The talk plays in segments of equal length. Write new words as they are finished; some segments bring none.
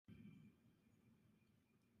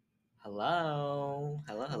Hello.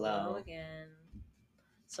 Hello, Hello hello. again.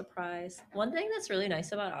 Surprise. One thing that's really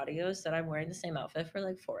nice about audio is that I'm wearing the same outfit for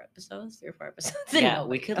like 4 episodes, 3 or 4 episodes, and Yeah,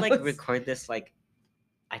 we nobody could knows. record this I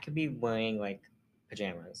could be wearing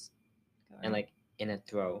pajamas and Alright. in a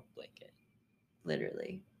throw blanket.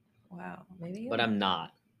 Literally. Wow. Maybe But I'm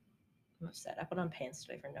not. I'm upset. I put on pants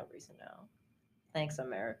today for no reason now. Thanks,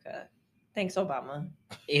 America. Thanks, Obama.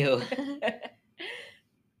 Ew.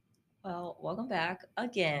 Well, welcome back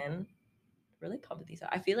again. Really pumping these out.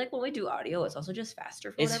 I feel like when we do audio, it's also just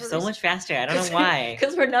faster for It's whatever so reason. much faster. I don't know why.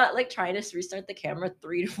 Because we're not like trying to restart the camera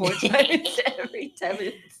 3 to 4 times every 10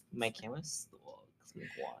 minutes. My camera's slow. Let's make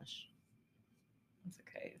wash. It's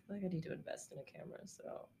okay. I feel like I need to invest in a camera.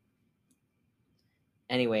 So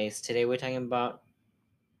Anyways, today we're talking about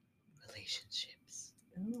relationships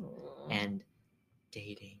Ooh. and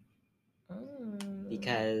dating. Mm.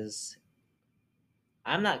 Because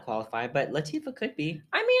I'm not qualified, but Latifah could be.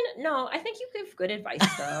 I mean, no, I think you give good advice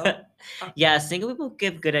though. Yeah, single people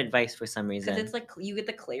give good advice for some reason. Because it's like you get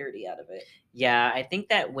the clarity out of it. Yeah, I think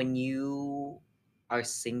that when you are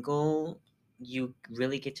single, you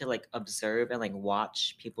really get to observe and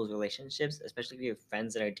watch people's relationships, especially if you have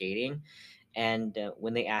friends that are dating. And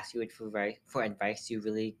when they ask you for advice, you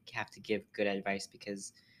really have to give good advice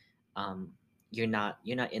because you're not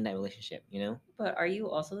in that relationship, you know? But are you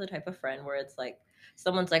also the type of friend where it's like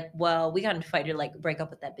someone's like, "Well, we got in a fight to like break up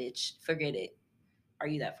with that bitch. Forget it." Are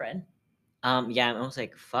you that friend? Yeah, I'm almost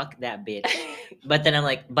like fuck that bitch, but then I'm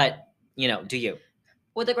like, but do you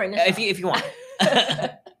With a grain of if salt. you want?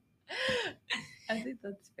 I think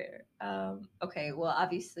that's fair. Okay, well,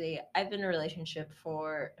 obviously, I've been in a relationship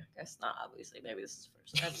for, I guess not obviously, maybe this is the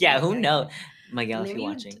first time. Yeah, who Okay. knows? Miguel, if Maybe you're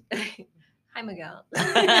you watching. Hi, Miguel.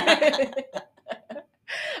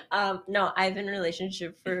 No, I've been in a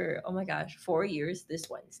relationship for, oh my gosh, 4 years this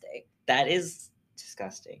Wednesday. That is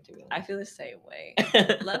disgusting to me. I feel the same way.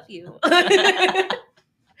 Love you.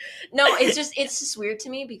 No, it's just weird to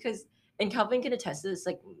me because, and Calvin can attest to this,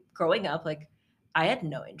 like growing up, like I had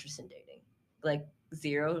no interest in dating. Like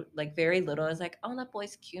zero, like very little. I was like, oh, that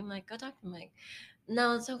boy's cute. I'm like, go talk to him. Like,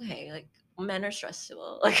 no, it's okay. Like men are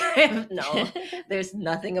stressful. Like I have no, there's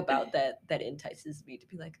nothing about that entices me to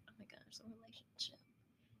be like, oh my gosh, a relationship.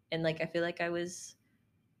 And like I feel like I was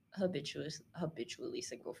habitually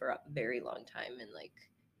single for a very long time, and like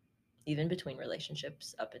even between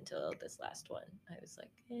relationships up until this last one, I was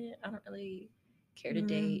like, I don't really care to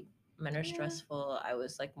date. Men are Yeah. stressful. I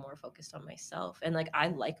was like more focused on myself, and like I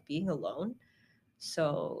like being alone.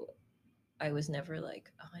 So I was never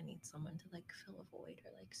like, oh, I need someone to like fill a void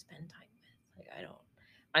or like spend time with. Like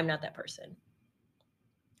I'm not that person.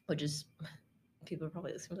 Which is, people are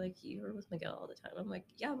probably listening like, you were with Miguel all the time. I'm like,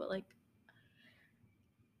 yeah, but like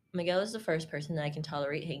Miguel is the first person that I can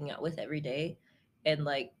tolerate hanging out with every day, and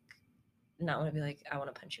like not want to be like, I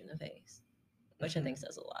want to punch you in the face, which I think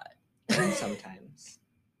says a lot. Only sometimes.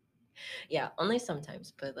 Yeah, only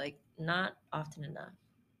sometimes, but like not often enough.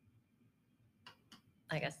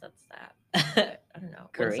 I guess that's that. But I don't know.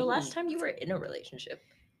 When's the last time you were in a relationship?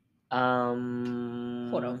 Quote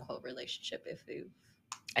unquote relationship, if you.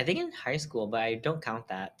 I think in high school, but I don't count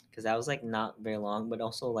that because that was like not very long. But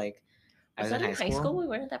also like I Was was that in high school. We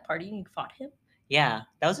went at that party and you fought him? Yeah,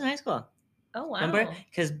 that was in high school. Oh wow! Remember?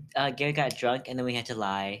 Because Gary got drunk and then we had to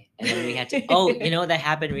lie, and then we had to. Oh, you know that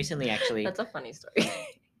happened recently actually. That's a funny story.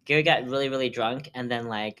 Gary got really really drunk, and then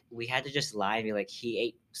like we had to just lie and be like he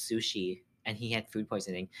ate sushi and he had food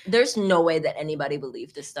poisoning. There's no way that anybody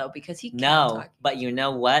believed this though, because he kept talking. But you know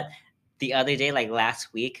what? The other day, like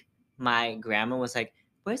last week, my grandma was like,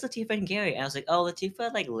 "Where's Latifah and Gary?" And I was like, "Oh,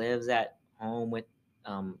 Latifah like lives at home with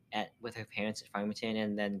her parents at Farmington,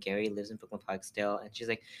 and then Gary lives in Brooklyn Park still." And she's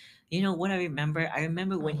like, "You know what? I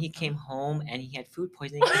remember when he came home and he had food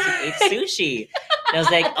poisoning because he ate sushi." And I was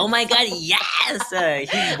like, "Oh my god, yes,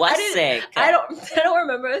 he was sick." I don't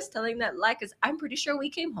remember us telling that lie because I'm pretty sure we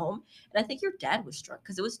came home and I think your dad was drunk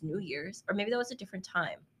because it was New Year's, or maybe that was a different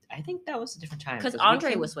time. I think that was a different time because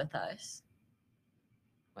Andre was with us.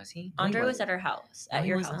 Was he? Andre was at our house. No, at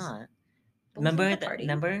your he was house. not. But wasn't Remember that the party?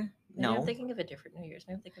 remember? Maybe No. I'm thinking of a different New Year's.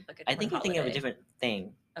 Maybe I'm thinking of like a I different think you're thinking of a holiday. different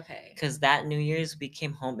thing. Okay. Because that New Year's we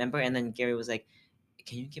came home, remember? And then Gary was like,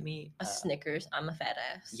 "Can you give me a Snickers? I'm a fat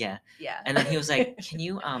ass." Yeah. Yeah. And then he was like, "Can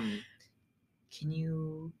you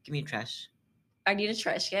give me a trash?" I need a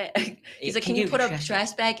trash can. He's like, "Can you put a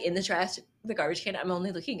trash bag in the garbage can? I'm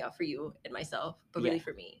only looking out for you and myself, but really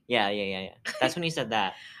for me." Yeah. That's when he said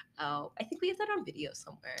that. Oh, I think we have that on video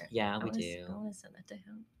somewhere. Yeah, we do. I want to send that to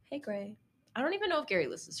him. Hey, Gray. I don't even know if Gary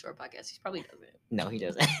listens to our podcast. He probably doesn't. No, he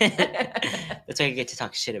doesn't. That's why you get to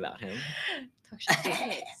talk shit about him. Talk shit to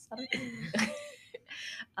his face.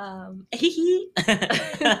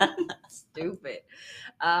 Stupid.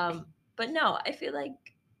 Um, but no, I feel like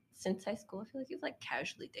since high school, I feel like you've like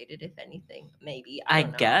casually dated, if anything. Maybe I I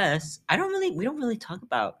don't know. guess we don't really talk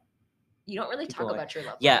about You don't really talk people. about your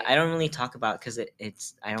love Yeah, life. I don't really talk about because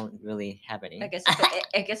it's I don't really have I any. guess if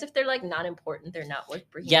I guess if they're like not important, they're not worth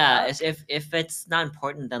bringing Yeah, up. if it's not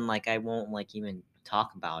important, then like I won't like even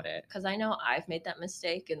talk about it. Because I know I've made that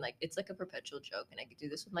mistake, and like it's like a perpetual joke, and I could do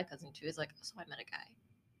this with my cousin too. It's like, so I met a guy,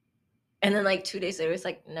 and then like 2 days later, it's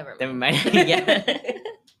like, never Never mind. mind. Yeah.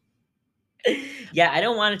 Yeah, I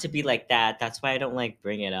don't want it to be like that. That's why I don't like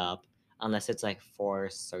bring it up unless it's like for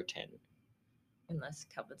certain. Unless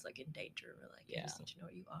Calvin's like in danger, we're like, I Yeah. just need to know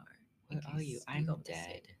where you are in Where are you? case you I'm go missing.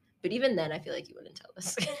 dead. But even then, I feel like you wouldn't tell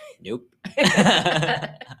us. Nope.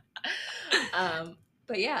 um,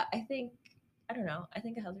 but yeah, I don't know. I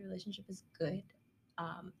think a healthy relationship is good.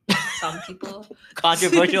 Um, some people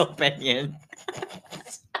Controversial opinion.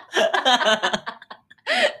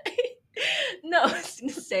 no, I was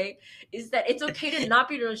gonna say is that it's okay to not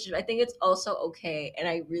be in a relationship. I think it's also okay, and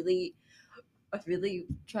I really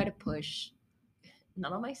try to push,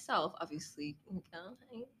 not on myself, obviously,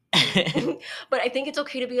 but I think it's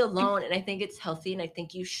okay to be alone, and I think it's healthy, and I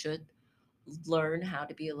think you should learn how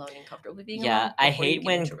to be alone and comfortable with being Yeah, alone I before you hate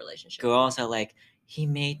get into when a relationship. girls are like, he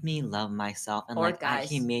made me love myself, and Or like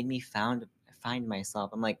he guys, made me find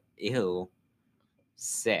myself. I'm like, ew,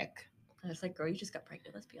 sick. I was like, girl, you just got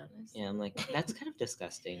pregnant. Let's be honest. Yeah, I'm like, that's kind of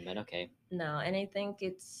disgusting, but okay. No, and I think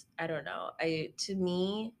it's I don't know. I to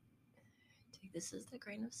me, take this as the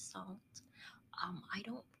grain of salt. I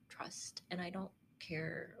don't trust and I don't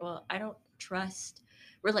care. Well, I don't trust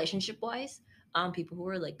relationship wise. People who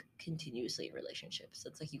are like continuously in relationships.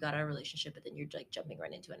 It's like you got a relationship, but then you're like jumping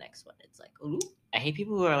right into a next one. It's like, ooh. I hate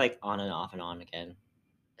people who are like on and off and on again.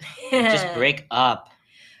 Just I break up.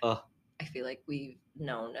 Oh, feel like we've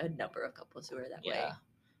known a number of couples who are that yeah. way.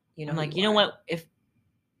 You know I'm who like, you you know are. what? If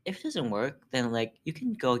it doesn't work, then like you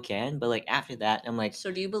can go again. But like after that, I'm like,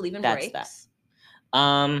 So do you believe in that's that. breaks?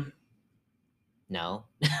 Um, no.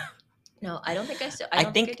 No, I don't think I still. I I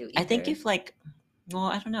don't think I think do I think either. if like, well,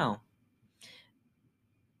 I don't know.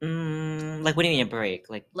 Like what do you mean a break?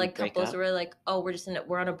 Like you Like break couples up? who are like, oh,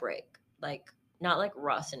 we're on a break. Like not like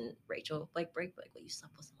Ross and Rachel like break, but like, well, you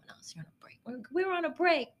slept with someone else. You're on a break. We're on a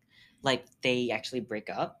break. Like they actually break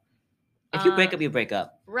up? If you Uh, break up, you break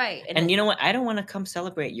up. right. And And then you know what? I don't want to come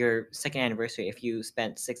celebrate your second anniversary if you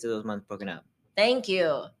spent 6 of those months broken up. thank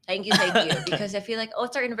you, thank you, because I feel like oh,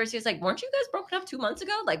 it's our anniversary. It's like, weren't you guys broken up 2 months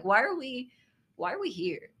ago? Like, why are we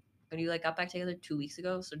here? And you like got back together 2 weeks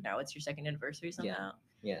ago, so now it's your second anniversary Yeah. somehow.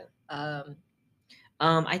 Yeah. Um,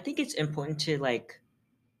 I think it's important to like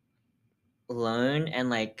learn and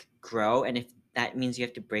like grow, and if that means you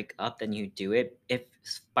have to break up, then you do it. If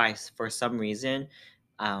by for some reason,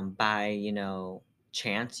 by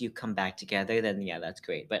chance you come back together, then yeah, that's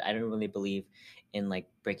great. But I don't really believe in like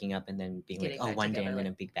breaking up and then being like, getting oh, back one day I'm together, gonna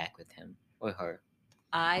like be back with him or her.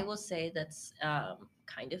 I will say that's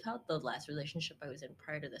kind of how the last relationship I was in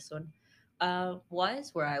prior to this one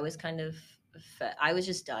was, where I was kind of, I was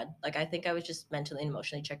just done. Like, I think I was just mentally and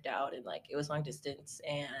emotionally checked out, and like, it was long distance,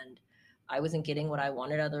 and I wasn't getting what I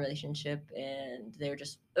wanted out of the relationship. And there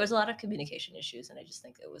was a lot of communication issues. And I just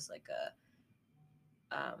think it was like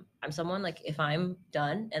I'm someone like, if I'm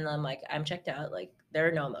done and I'm like, I'm checked out, like, there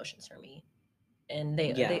are no emotions for me. And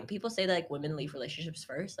they Yeah. people say that like women leave relationships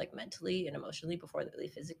first, like mentally and emotionally, before they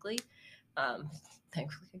leave physically. um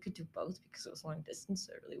Thankfully I could do both because it was long distance,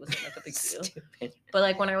 so it really wasn't like a big deal. Stupid. But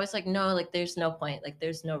like when I was like, no, like there's no point, like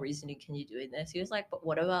there's no reason to continue doing this, he was like, but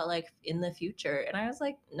what about like in the future? And I was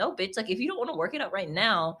like, no bitch, like if you don't want to work it out right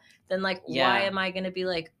now, then like why Yeah. am I gonna be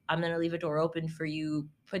like, I'm gonna leave a door open for you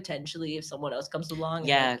potentially if someone else comes along and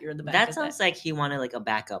Yeah, like you're in the back that of that. sounds like he wanted like a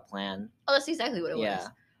backup plan. Oh, that's exactly what it Yeah.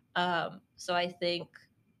 was. So I think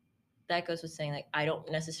that goes with saying like I don't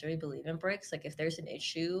necessarily believe in breaks. Like if there's an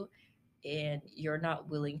issue and you're not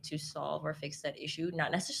willing to solve or fix that issue,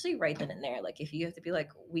 not necessarily right then and there. Like if you have to be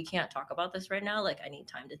like, we can't talk about this right now. Like I need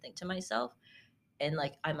time to think to myself, and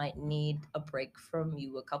like I might need a break from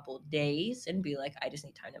you a couple days and be like, I just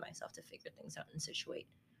need time to myself to figure things out and situate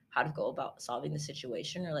how to go about solving the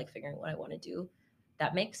situation or like figuring what I want to do.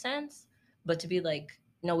 That makes sense. But to be like,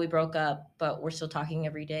 no, we broke up, but we're still talking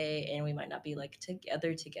every day and we might not be like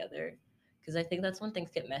together. Because I think that's when things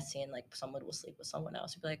get messy and like someone will sleep with someone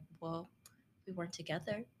else. You'd be like, well, we weren't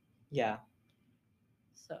together. Yeah.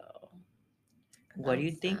 So What do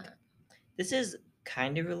you that's think? that. This is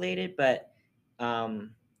kind of related, but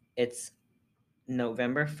it's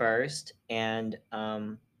November 1st, and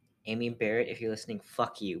Amy Barrett, if you're listening,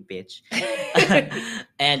 fuck you, bitch.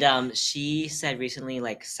 And she said recently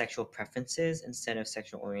like sexual preferences instead of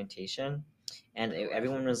sexual orientation, and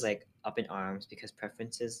everyone was like up in arms because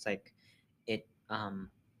preferences like it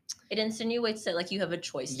It insinuates that like you have a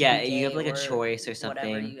choice to yeah, be you have gay like a or choice or whatever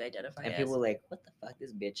something, you identify and as. people were like, what the fuck,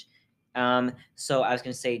 this bitch. So I was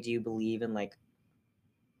gonna say, do you believe in like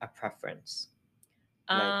a preference,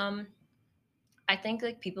 like Um, I think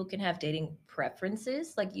like people can have dating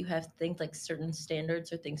preferences. Like you have think like certain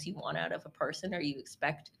standards or things you want out of a person or you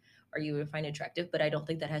expect or you would find attractive, but I don't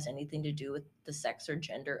think that has anything to do with the sex or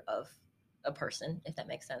gender of a person, if that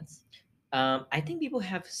makes sense. I think people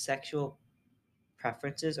have sexual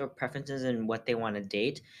preferences or preferences in what they want to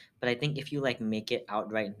date, but I think if you like make it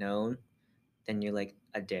outright known, then you're like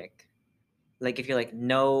a dick. Like if you're like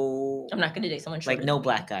no, I'm not gonna date someone like shorter no than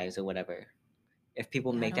black me. guys or whatever. If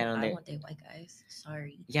people Yeah, make that on I don't their want to date white guys.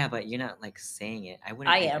 Sorry. yeah, but you're not like saying it. I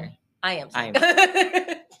wouldn't I either. am. I am saying.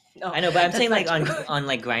 I'm No, I know, but I'm that's saying not like true. on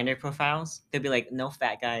like grinder profiles, they'll be like no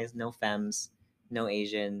fat guys, no femmes, no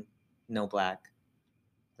Asian, no black,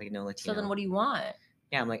 like no So then Latino. what do you want?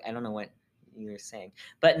 Yeah, I'm like I don't know what you're saying,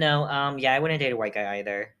 but no, yeah, I wouldn't date a white guy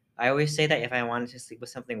either. I always say that if I wanted to sleep with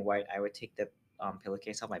something white, I would take the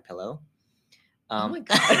pillowcase off my pillow. Oh Um, my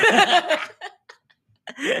god.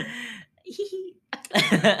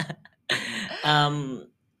 um,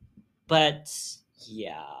 but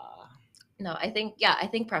yeah, No, I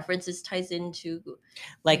think preferences ties into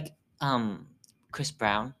like Chris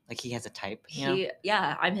Brown, like he has a type, you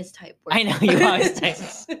know. I'm his type. I know you are his type.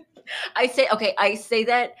 I say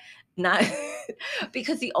that not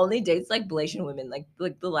because he only dates like Blasian women. Like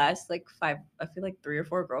the last like five, I feel like 3 or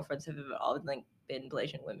 4 girlfriends have all like been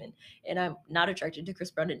Blasian women, and I'm not attracted to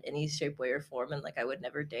Chris Brown in any shape, way, or form. And like I would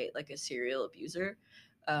never date like a serial abuser.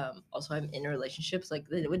 Also, I'm in relationships, like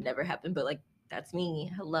it would never happen. But like that's me.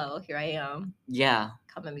 Hello, here I am. Yeah,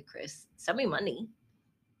 Come at me, Chris. Send me money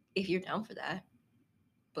if you're down for that.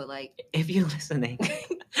 But like if you're listening.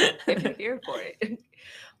 if you're here for it.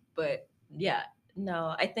 But yeah,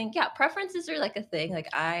 no, I think preferences are like a thing. Like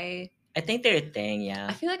I think they're a thing, yeah.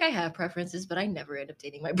 I feel like I have preferences, but I never end up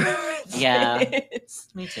dating my preferences. Yeah,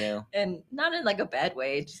 me too. And not in like a bad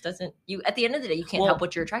way. It just doesn't you at the end of the day you can't Well, help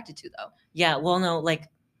what you're attracted to though. yeah, well, no, like,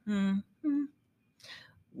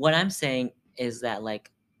 what I'm saying is that,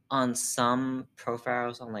 like, on some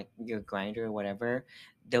profiles on, like, your grinder or whatever,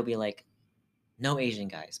 they'll be like, no Asian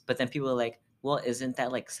guys. But then people are like, well, isn't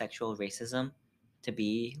that, like, sexual racism to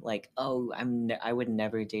be like, oh, I would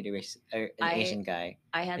never date an I Asian guy?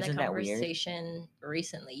 I had Isn't that that weird? conversation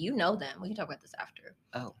recently. You know them. We can talk about this after.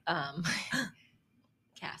 Oh,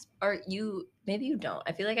 Casp. Or you maybe you don't.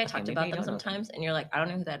 I feel like I okay, talked maybe I about them don't know them. sometimes and you're like, I don't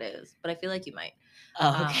know who that is, but I feel like you might.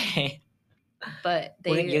 Oh, okay. But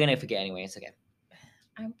You're gonna forget anyway. It's okay.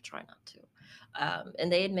 I'm trying not to.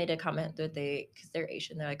 And they had made a comment that because they're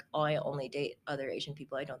Asian, they're like, "Oh, I only date other Asian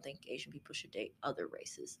people. I don't think Asian people should date other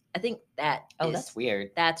races." I think That's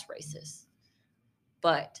weird. That's racist.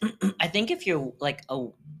 But I think if you're like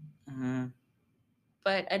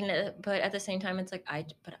but at the same time, it's like I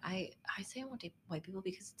say I won't date white people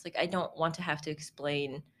because it's like I don't want to have to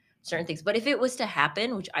explain certain things. But if it was to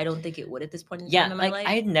happen, which I don't think it would at this point in yeah, time in my like life,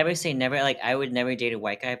 I'd never say never. Like I would never date a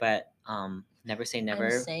white guy, but never say I'm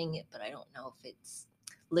never. saying it, but I don't know if it's.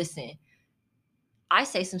 Listen, I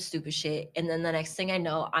say some stupid shit, and then the next thing I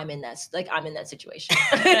know, I'm in that situation.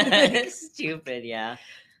 Stupid, yeah.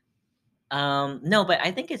 No, but I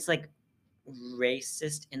think it's like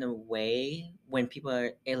racist in a way when people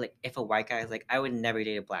are like, if a white guy is like, I would never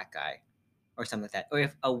date a black guy, or something like that, or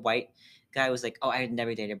if a white guy was like, oh, I'd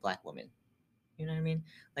never date a black woman. You know what I mean?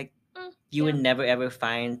 Like you would Yeah. never ever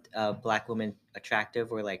find a black woman attractive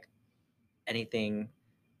or like anything.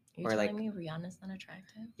 You're Or telling like me Rihanna's not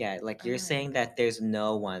attractive? yeah, like you're Alright. saying that there's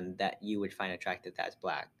no one that you would find attractive that's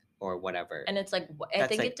black or whatever. And it's like I That's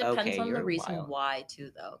think like it depends okay, on the you're reason wild. why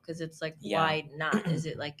too, though, because it's like Yeah. why not? Is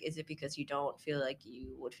it because you don't feel like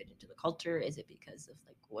you would fit into the culture? Is it because of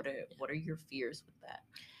like what are your fears with that?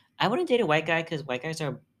 I wouldn't date a white guy because white guys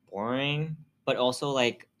are boring, but also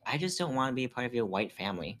like I just don't want to be a part of your white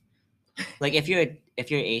family. Like if you're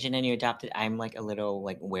Asian and you're adopted, I'm like a little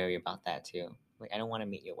like wary about that too. Like I don't want to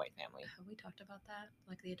meet your white family. Have we talked about that?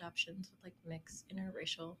 Like the adoptions with like mixed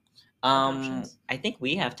interracial adoptions? I think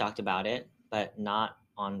we have talked about it, but not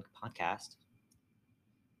on podcast.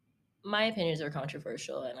 My opinions are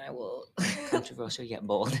controversial, and I will. Controversial yet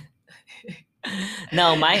bold.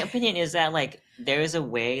 No, my opinion is that like there is a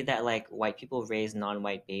way that like white people raise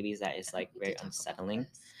non-white babies that is like We very did talk about unsettling.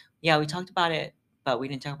 this. Yeah, we talked about it, but we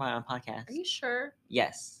didn't talk about it on podcast. Are you sure?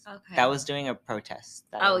 Yes. Okay. That was during a protest.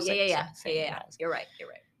 That Oh was, yeah, like, yeah, yeah, saying yeah, yeah. that. You're right. You're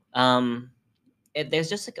right. Um, there's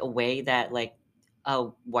just like a way that like a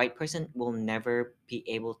white person will never be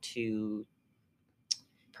able to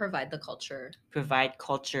Provide the culture. provide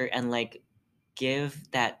culture and like give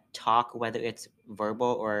that talk, whether it's verbal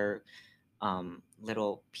or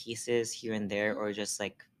little pieces here and there, Mhm. or just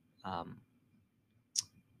like um,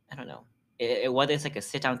 I don't know. Whether it's like a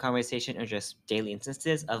sit down conversation or just daily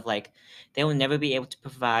instances of like, they will never be able to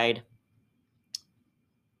provide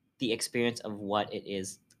the experience of what it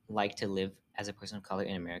is like to live as a person of color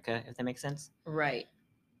in America, if that makes sense. Right.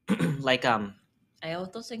 like I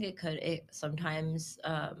also think it sometimes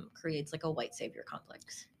creates like a white savior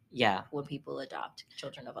complex yeah. when people adopt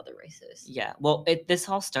children of other races. Yeah, well, this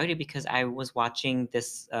all started because I was watching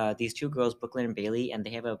these two girls, Brooklyn and Bailey, and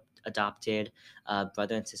they have a adopted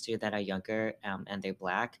brother and sister that are younger, and they're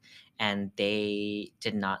black, and they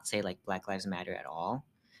did not say like Black Lives Matter at all,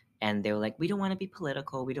 and they were like, we don't want to be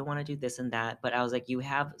political, we don't want to do this and that, but I was like, you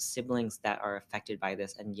have siblings that are affected by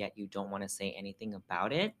this, and yet you don't want to say anything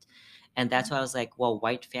about it, and that's why I was like, well,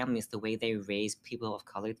 white families, the way they raise people of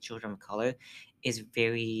color, children of color, is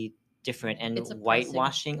very different and It's oppressing.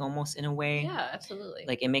 whitewashing almost in a way. Yeah, absolutely.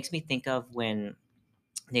 Like it makes me think of when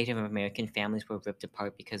Native American families were ripped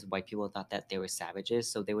apart because white people thought that they were savages,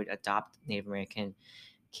 so they would adopt Native American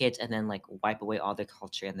kids and then like wipe away all their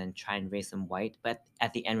culture and then try and raise them white. But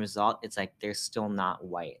at the end result, it's like they're still not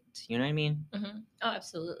white. You know what I mean? Oh,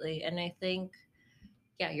 absolutely. And I think,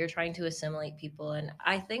 yeah, you're trying to assimilate people. And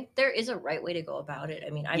I think there is a right way to go about it. I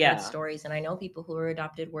mean, I've read Yeah, stories and I know people who are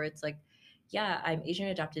adopted where it's like, yeah, I'm Asian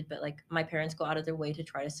adopted, but like my parents go out of their way to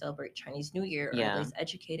try to celebrate Chinese New Year or at yeah, least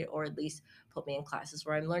educate it or at least put me in classes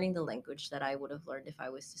where I'm learning the language that I would have learned if I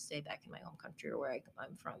was to stay back in my home country or where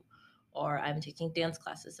I'm from. Or I'm taking dance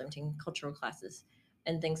classes, I'm taking cultural classes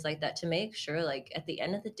and things like that to make sure, like, at the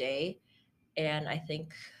end of the day, and I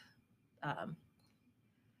think um,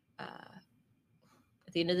 uh,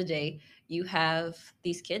 at the end of the day, you have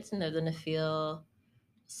these kids and they're going to feel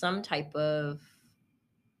some type of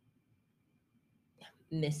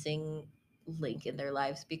missing link in their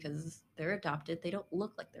lives because they're adopted. They don't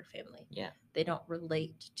look like their family. yeah. They don't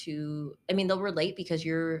relate to, I mean, they'll relate because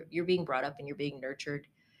you're being brought up and you're being nurtured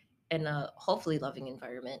in a hopefully loving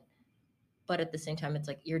environment. But at the same time, it's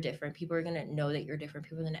like you're different. People are going to know that you're different.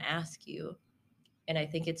 People are going to ask you. And I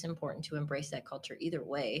think it's important to embrace that culture either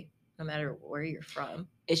way, no matter where you're from.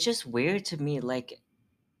 It's just weird to me, like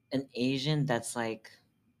an Asian that's like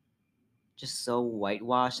just so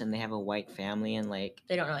whitewashed and they have a white family and like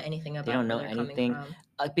They don't know anything they about don't where know they're coming anything.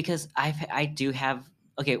 from. Because I do have,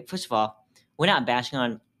 okay, first of all, we're not bashing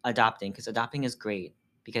on adopting because adopting is great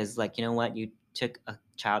because like you know what, you took a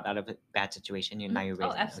child out of a bad situation, and now Mhm. you're Oh,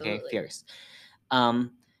 raising it, okay, absolutely. fierce.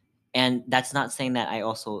 um and that's not saying that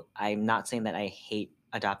I'm not saying that I hate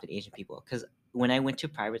adopted Asian people, because when I went to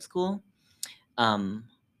private school, um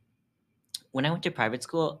when I went to private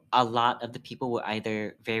school, a lot of the people were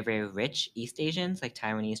either very, very rich East Asians, like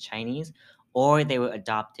Taiwanese, Chinese, or they were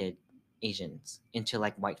adopted Asians into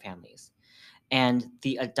like white families. And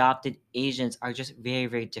the adopted Asians are just very,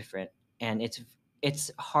 very different. And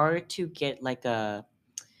it's hard to get like a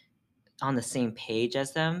on the same page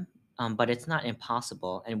as them, but it's not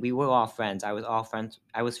impossible. And we were all friends. I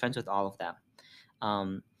was friends with all of them.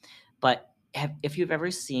 Um, but if you've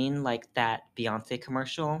ever seen like that Beyonce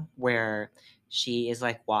commercial where she is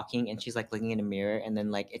like walking and she's like looking in a mirror and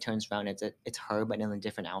then like it turns around, it's her but in a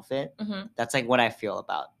different outfit. Hmm. That's like what I feel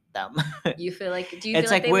about them. You feel like? Do you feel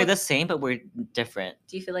It's like like they we're the look? same but we're different.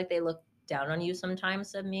 Do you feel like they look down on you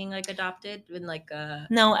sometimes of being like adopted? When like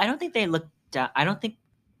No, I don't think they look down. I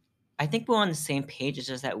think we're on the same page. It's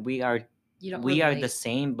just that you don't we are the relate.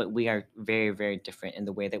 same, but we are very, very different in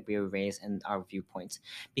the way that we were raised and our viewpoints.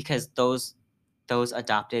 Because those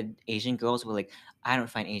adopted Asian girls were like, I don't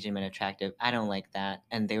find Asian men attractive. I don't like that,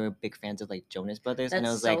 and they were big fans of like Jonas Brothers, and I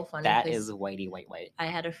That's was so like, funny that is because whitey white white. I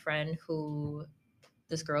had a friend who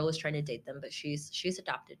this girl was trying to date them, but she's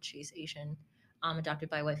adopted. She's Asian, adopted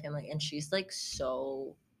by a white family, and she's like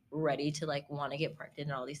so ready to like want to get pregnant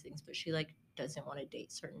and all these things, but she like doesn't want to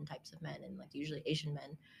date certain types of men and like usually Asian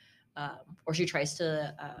men. Or she tries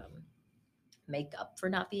to make up for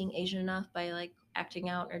not being Asian enough by like acting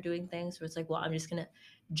out or doing things. So it's like, well, I'm just gonna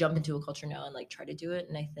jump into a culture now and like try to do it.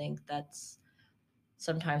 And I think that's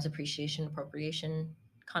sometimes appreciation, appropriation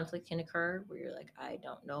conflict can occur where you're like, I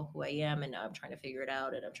don't know who I am and now I'm trying to figure it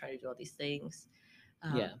out and I'm trying to do all these things.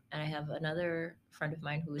 Yeah. And I have another friend of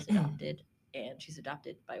mine who is adopted and she's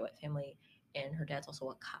adopted by a white family and her dad's also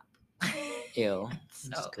a cop. Ew. It's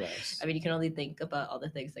So, I gross. mean, you can only think about all the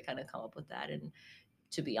things that kind of come up with that. And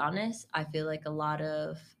to be honest, I feel like a lot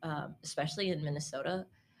of, especially in Minnesota,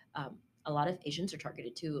 a lot of Asians are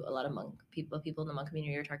targeted too. A lot of people in the Hmong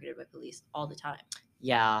community are targeted by police all the time,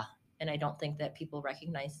 Yeah. and I don't think that people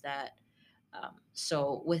recognize that.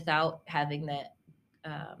 So without having that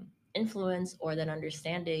influence or that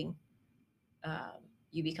understanding,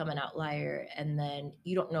 you become an outlier, and then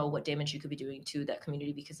you don't know what damage you could be doing to that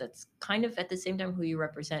community, because that's kind of at the same time who you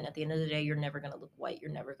represent. At the end of the day, you're never going to look white.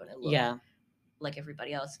 You're never going to look Yeah. like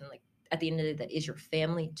everybody else, and like at the end of the day, that is your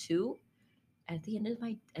family too. At the end of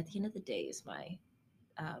the day is my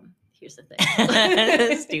here's the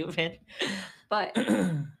thing. Stupid. But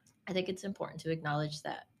I think it's important to acknowledge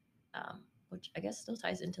that, which I guess still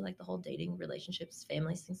ties into like the whole dating, relationships,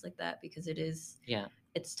 families, things like that, because Yeah.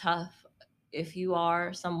 it's tough. If you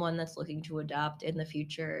are someone that's looking to adopt in the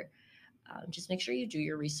future, just make sure you do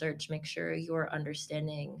your research. Make sure you're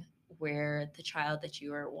understanding where the child that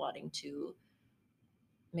you are wanting to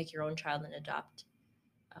make your own child and adopt,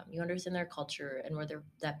 you understand their culture and where their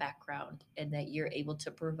that background, and that you're able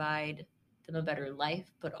to provide them a better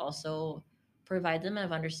life, but also provide them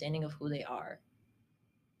an understanding of who they are,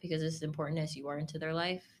 because as important as you are into their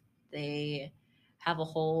life, they have a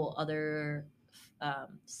whole other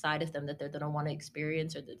side of them that they're going to want to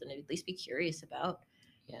experience, or they're going to at least be curious about,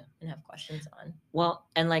 Yeah. and have questions on. Well,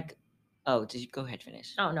 and like, oh, did you go ahead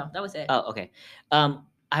finish? Oh no, that was it. Oh, okay.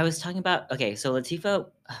 I was talking about, okay, so Latifa,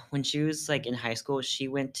 when she was like in high school, she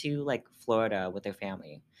went to like Florida with her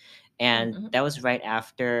family, and Mm-hmm. that was right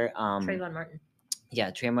after Trayvon Martin. yeah,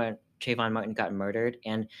 Trayvon Martin got murdered,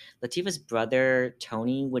 and Latifah's brother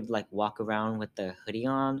Tony would like walk around with the hoodie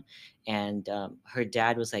on, and her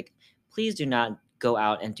dad was like, "Please do not go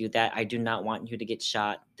out and do that. I do not want you to get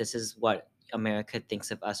shot. This is what America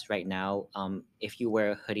thinks of us right now. If you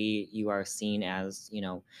wear a hoodie, you are seen as, you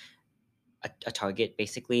know, a target,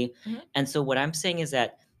 basically." Mm-hmm. And so what I'm saying is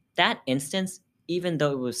that that instance, even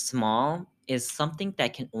though it was small, is something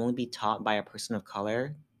that can only be taught by a person of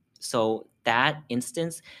color. So that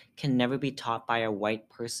instance can never be taught by a white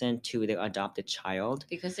person to their adopted child.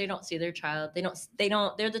 Because they don't see their child. They don't.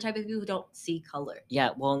 They're the type of people who don't see color. Yeah,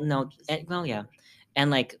 well, no, Just- well, yeah, and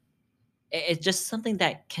like it's just something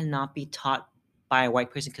that cannot be taught by a white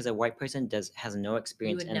person because a white person has no You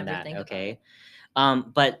experience would in never that. think about Okay,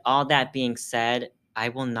 it. but all that being said, I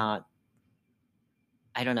will not.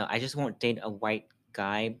 I don't know. I just won't date a white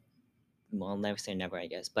guy. Well, I'll never say never, I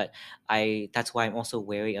guess. But that's why I'm also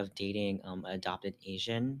wary of dating an adopted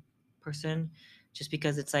Asian person, just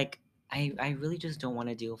because it's like I really just don't want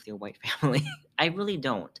to deal with your white family. I really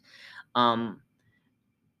don't. Um,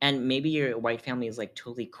 and maybe your white family is like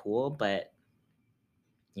totally cool, but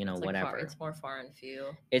you know, It's like far. whatever. It's more foreign for you.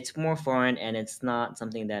 It's more foreign and it's not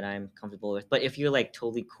something that I'm comfortable with. But if you're like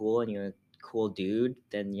totally cool and you're a cool dude,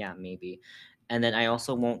 then yeah, maybe. And then I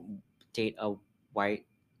also won't date a white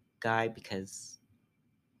guy because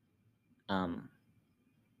um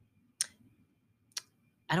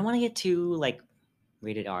I don't want to get too like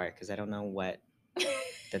rated R because I don't know what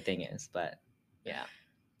the thing is, but yeah.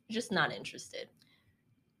 Just not interested.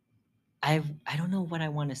 I don't know what I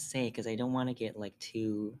want to say because I don't want to get like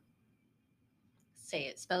too Say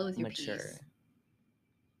it. Spell it with your mature. P's.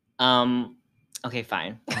 Okay,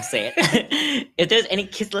 fine. I'll say it. If there's any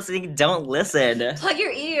kids listening, don't listen. Plug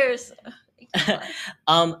your ears.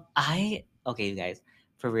 I okay, you guys.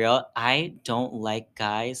 For real, I don't like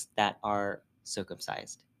guys that are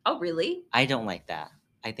circumcised. Oh really? I don't like that.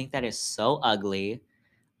 I think that is so ugly.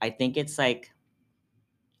 I think it's like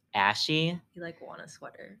ashy. You like want a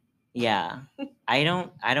sweater? Yeah. I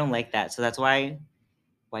don't like that. So that's why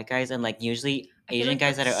white guys and like usually I feel Asian like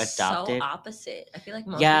guys that that's are so adopted. opposite. I feel like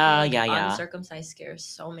most people Yeah, like yeah, yeah. uncircumcised scares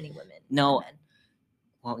so many women No, and men.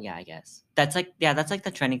 well, yeah, I guess. That's like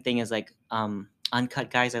the trending thing is like uncut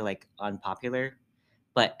guys are like unpopular,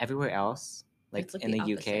 but everywhere else, like It's like in the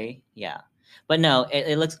the opposite. UK, yeah. But no,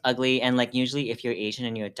 it looks ugly and like usually if you're Asian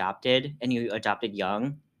and you're adopted and you adopted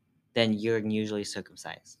young, then you're usually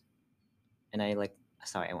circumcised. And I like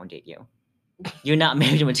sorry, I won't date you. You're not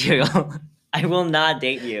marriage material. I will not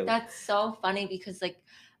date you. That's so funny because like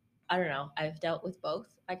I don't know. I've dealt with both,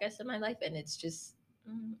 I guess, in my life, and it's just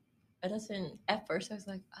it doesn't. At first, I was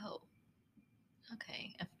like, oh,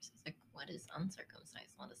 okay. At first, I was like, what is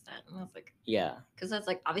uncircumcised? What is that? And I was like, Yeah. because that's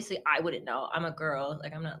like obviously I wouldn't know. I'm a girl.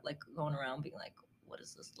 Like I'm not like going around being like, what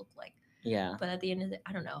does this look like? Yeah. But at the end of the,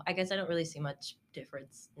 I don't know. I guess I don't really see much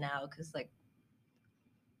difference now because like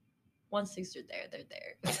once things are there, they're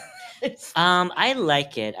there. I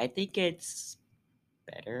like it. I think it's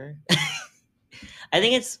better. I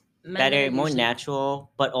think it's Men that better, are more usually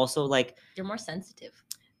natural, but also like they're more sensitive.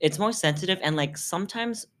 it's more sensitive and like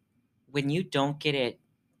sometimes when you don't get it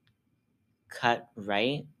cut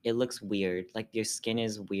right, it looks weird. Like your skin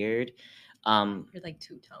is weird. You're like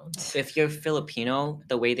two tones. If you're Filipino,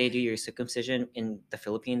 the way they do your circumcision in the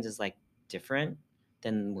Philippines is like different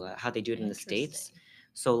than how they do it in the States. Interesting.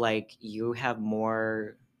 So like you have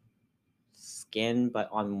more skin, but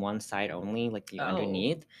on one side only, like the Oh.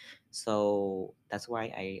 underneath. So that's why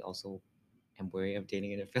I also am wary of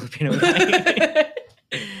dating a Filipino guy.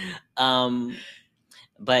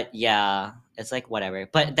 But yeah, it's like whatever.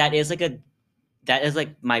 But that is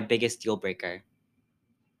like my biggest deal breaker.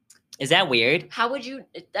 Is that weird? How would you?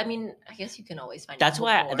 I mean, I guess you can always find That's out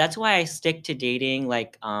why before. that's why I stick to dating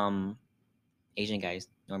like Asian guys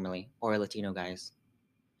normally or Latino guys.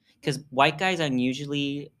 Because white guys are usually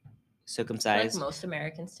I feel like circumcised. most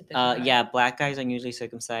Americans typically are. Yeah, black guys are usually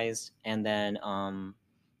circumcised, and then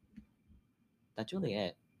that's really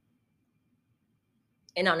it.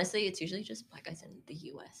 And honestly, it's usually just black guys in the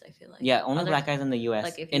U.S. I feel like. Yeah, only Other- black guys in the U.S.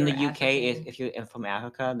 Like if in the you're UK, African, if you're from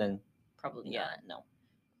Africa, then probably yeah, not. no.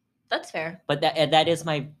 That's fair. But that is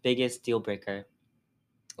my biggest deal breaker.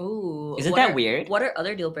 Ooh, Isn't what that are- weird? What are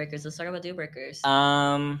other deal breakers? Let's talk about deal breakers.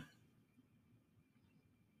 I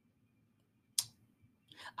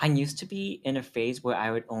used to be in a phase where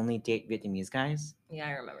I would only date Vietnamese guys. Yeah,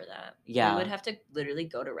 I remember that. Yeah. We would have to literally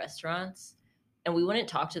go to restaurants and we wouldn't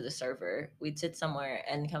talk to the server. We'd sit somewhere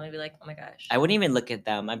and come and be like, oh my gosh. I wouldn't even look at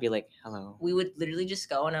them. I'd be like, hello. We would literally just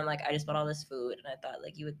go and I'm like, I just bought all this food. And I thought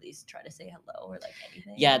like you would at least try to say hello or like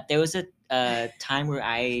anything. Yeah, there was a time where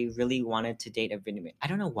I really wanted to date a Vietnamese. I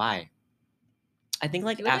don't know why. I think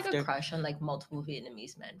like You had after like a crush on like multiple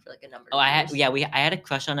Vietnamese men for like a number oh, of I had years. yeah, I had a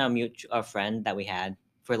crush on a friend that we had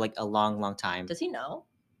for like a long time. Does he know?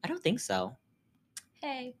 I don't think so.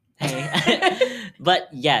 Hey. Hey. But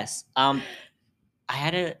yes, I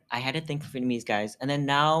had a thing for Vietnamese guys, and then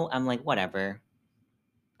now I'm like whatever.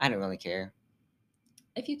 I don't really care.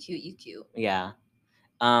 If you cute, you cute. Yeah.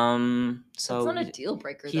 So That's not a deal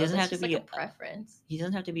breaker he though. doesn't That's have to just be like a preference. he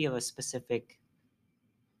doesn't have to be of a specific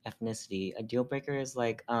ethnicity. A deal breaker is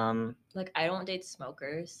like Like I don't date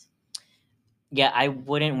smokers. yeah, I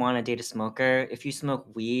wouldn't want to date a smoker. If you smoke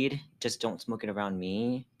weed, just don't smoke it around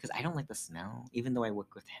me because I don't like the smell. Even though I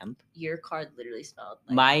work with hemp, Your card literally smelled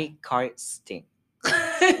like my cart stink.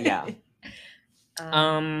 Yeah.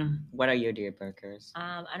 What are your deal breakers?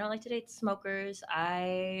 I don't like to date smokers.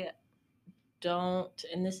 I don't,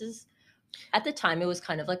 and this is at the time it was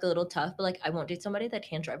kind of like a little tough, but like I won't date somebody that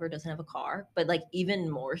can't drive or doesn't have a car. But like even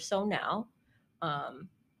more so now,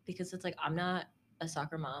 because it's like I'm not a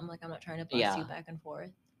soccer mom. Like I'm not trying to bus Yeah. you back and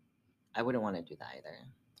forth. I wouldn't want to do that either.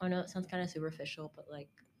 I know it sounds kind of superficial, but like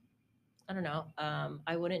I don't know.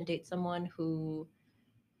 I wouldn't date someone who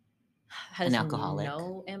has An alcoholic.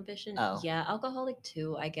 no ambition. Oh. Yeah, alcoholic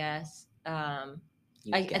too, I guess.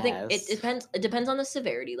 You I think it guess. depends. It depends on the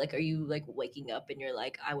severity. Like, are you like waking up and you're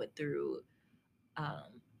like, I went through,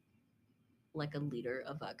 like a liter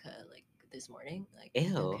of vodka like this morning? Like,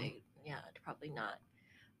 Ew. okay, yeah, probably not.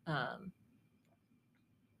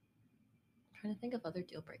 Trying to think of other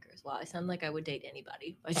deal breakers. Wow, I sound like I would date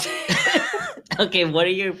anybody. Okay, what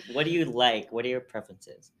do you like? What are your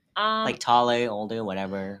preferences? Like like taller, older,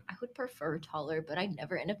 whatever. I would prefer taller, but I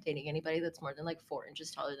never end up dating anybody that's more than like 4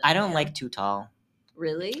 inches taller than I don't am. like too tall.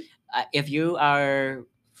 Really? If you are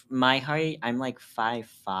my height, I'm like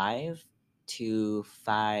 5'5" to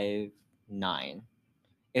 5'9".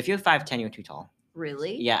 If you're 5'10", you're too tall.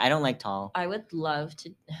 Really? Yeah, I don't like tall. I would love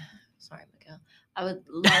to. Sorry, Miguel. I would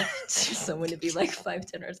love to someone to be like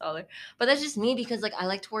 5'10" or taller, but that's just me because like I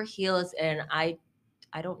like to wear heels and I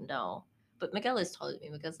don't know. But Miguel is taller than me.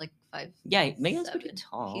 Miguel's like 5. Yeah, Megan's pretty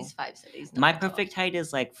tall. He's 5'7". He's not My tall. perfect height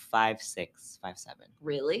is like 5'6", 5'7".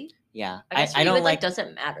 Really? Yeah, I guess I don't like.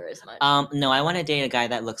 doesn't matter as much. No, I want to date a guy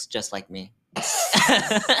that looks just like me.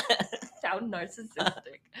 Sound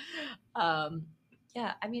narcissistic.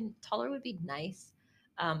 Yeah, I mean, taller would be nice.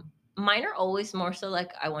 Mine are always more so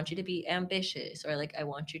like I want you to be ambitious or like I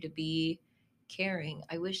want you to be caring.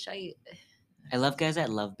 I wish I love guys that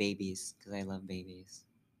love babies because I love babies.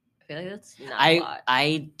 I feel like that's not a lot.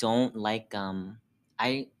 I don't like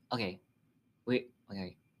okay.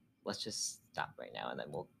 Let's just stop right now and then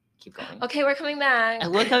we'll keep going. Okay, we're coming back.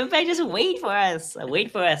 We're coming back. Just wait for us. Wait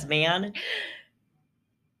for us, man.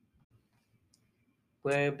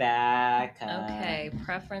 We're back. Okay,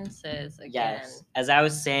 preferences again. Yes. As I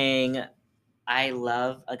was saying, I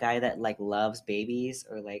love a guy that like loves babies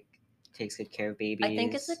or like takes good care of babies. I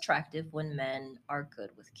think it's attractive when men are good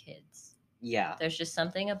with kids. Yeah. There's just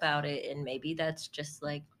something about it, and maybe that's just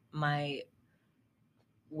like my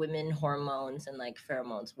women hormones and like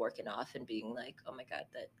pheromones working off and being like, oh my god,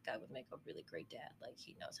 that guy would make a really great dad. Like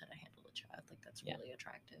he knows how to handle a child. Like that's really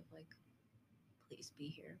attractive. Like please be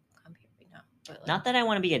here, come here right now. But Not that I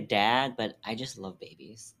want to be a dad, but I just love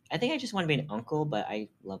babies. I think I just want to be an uncle, but I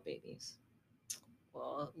love babies.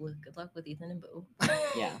 well, with good luck with Ethan and Boo.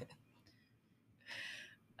 Yeah.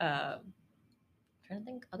 Trying to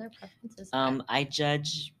think other preferences. I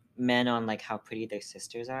judge men on like how pretty their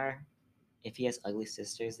sisters are. If he has ugly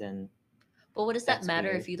sisters, then But what does that that's matter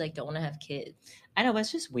weird. if you like don't want to have kids? I know, but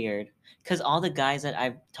it's just weird because all the guys that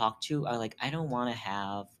I've talked to are like, I don't want to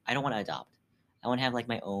adopt. I want to have like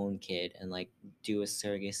my own kid and like do a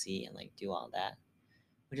surrogacy and like do all that,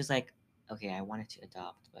 which is like, okay, I wanted to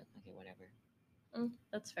adopt, but okay, whatever.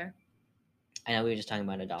 That's fair. I know we were just talking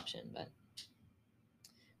about adoption, but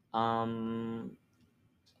um,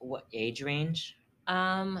 what age range?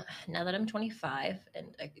 Now that I'm 25, and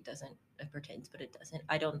like, it pertains, but it doesn't.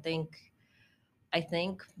 I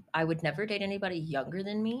think I would never date anybody younger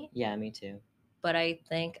than me, Yeah, me too. but I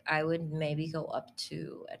think I would maybe go up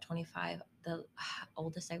to at 25. The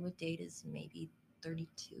oldest I would date is maybe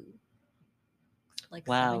 32, like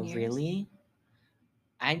Wow, 7 years. really?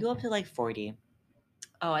 I'd go up to like 40.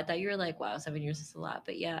 Oh, I thought you were like, wow, 7 years is a lot.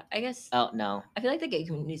 But yeah, I guess Oh no. I feel like the gay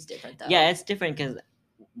community is different though. Yeah, it's different because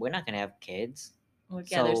we're not gonna have kids. Like,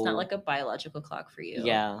 yeah, there's not So like a biological clock for you.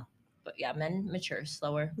 yeah, But yeah, men mature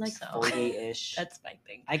slower. like So 40-ish. that's my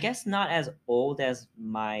thing. I guess not as old as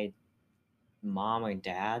my mom or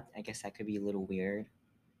dad. I guess that could be a little weird.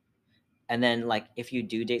 And then like if you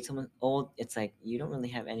do date someone old, it's like you don't really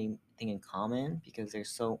have anything in common because they're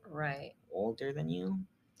so Right. older than you.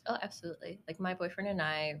 Oh, absolutely. Like my boyfriend and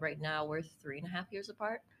I, right now, we're 3.5 years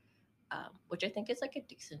apart, which I think is like a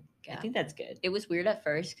decent I gap. think that's good. It was weird at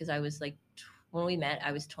first because I was like, when we met,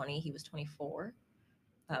 I was 20, he was 24,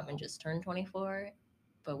 and just turned 24.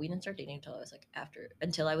 But we didn't start dating until I was like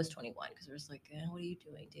until I was 21, because it was like, what are you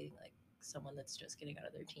doing dating like someone that's just getting out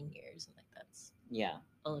of their teen years? And like, that's Yeah.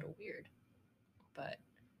 a little weird. But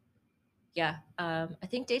yeah, I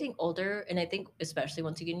think dating older, and I think especially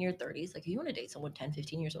once you get in your 30s, like if you want to date someone 10,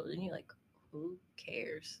 15 years older than you, like who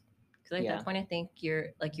cares? Because at Yeah. that point, I think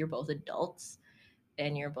you're both adults,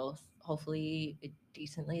 and you're both hopefully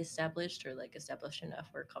decently established, or like established enough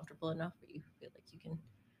or comfortable enough where you feel like you can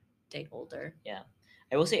date older. Yeah.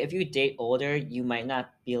 I will say if you date older, you might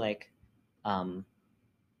not be like um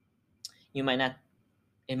you might not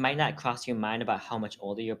it might not cross your mind about how much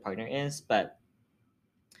older your partner is, but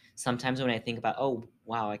sometimes when I think about, oh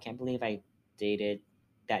wow, I can't believe I dated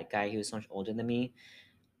that guy who was so much older than me,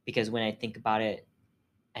 because when I think about it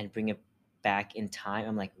and bring it back in time,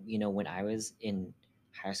 I'm like, when I was in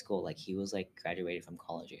high school, like he was like graduated from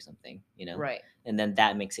college or something. Right. And then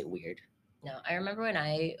that makes it weird. No, I remember when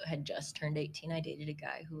I had just turned 18, I dated a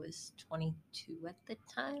guy who was 22 at the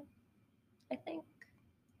time, I think.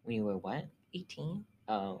 When you were what? 18.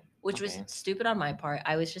 Oh, which was okay. stupid on my part.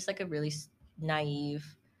 I was just like a really naive,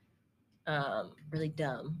 really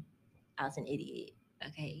dumb. I was an idiot.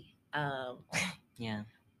 Okay. Yeah.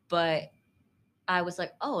 But I was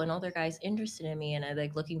like, oh, another guy's interested in me, and I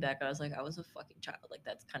like looking back, I was like, I was a fucking child. Like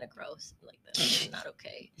that's kind of gross. Like that's not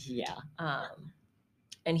okay. Yeah.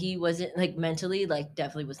 And he wasn't like mentally, like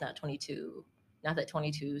definitely was not 22. Not that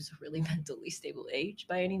 22 is a really mentally stable age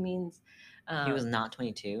by any means. He was not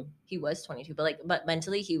 22. He was 22, but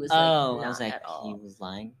mentally he was Oh, like I was not like, at all. he was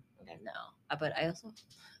lying. Okay. No, but I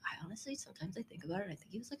honestly, sometimes I think about it. I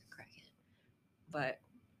think he was like a crackhead, but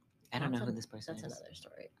I don't know who that's this person that's is. another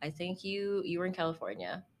story. I think you were in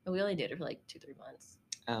California, and we only dated for like 2-3 months.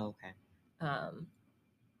 Oh, okay.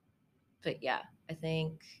 But yeah, I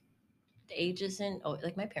think the age isn't. Oh,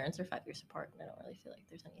 like my parents are 5 years apart, and I don't really feel like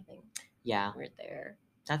there's anything Yeah, weird there.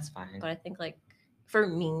 that's fine. But I think like for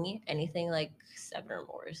me, anything like 7 or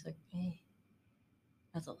more is like,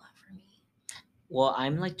 that's a lot for me. Well,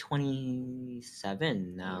 I'm like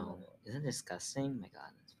 27 now. Ew. Isn't that disgusting? My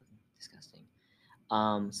God, that's fucking disgusting.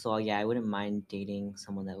 So yeah, I wouldn't mind dating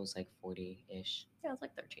someone that was like 40-ish. Yeah, it's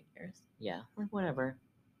like 13 years. Yeah, like whatever.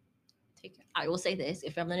 I will say this: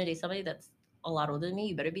 if I'm gonna date somebody that's a lot older than me,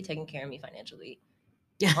 you better be taking care of me financially.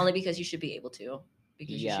 Yeah. Only because you should be able to,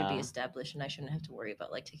 because you should be Yeah. established, and I shouldn't have to worry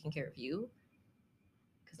about like taking care of you,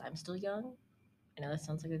 because I'm still young. I know that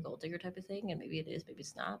sounds like a gold digger type of thing, and maybe it is, maybe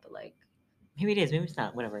it's not, but like Maybe it is, maybe it's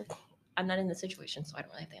not. Whatever. I'm not in the situation, so I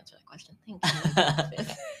don't really have to answer that question. Thank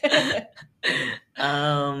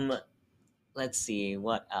you. Let's see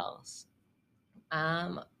what else.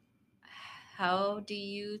 How do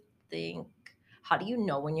you think? How do you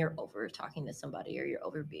know when you're over talking to somebody or you're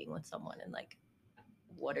over being with someone, and like,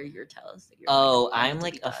 what are your tells that you're? Oh, like, I I'm need to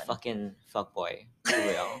like be a done? fucking fuckboy. For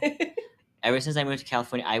real. Ever since I moved to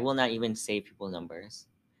California, I will not even save people's numbers.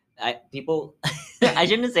 I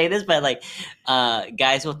shouldn't say this, but like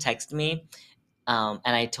guys will text me And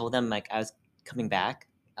I told them like I was coming back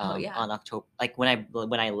Oh yeah. on October. Like when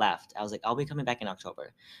I left, I was like, I'll be coming back in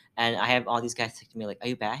October, and I have all these guys texting me like, "Are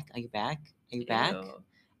you back? Are you back? Are you back?" Ew.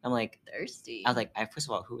 I'm like, I was Thirsty. like, first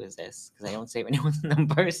of all, who is this? Because I don't save anyone's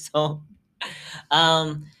number. So,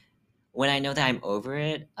 um, when I know that I'm over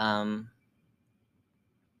it,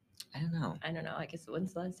 I don't know. I don't know. I guess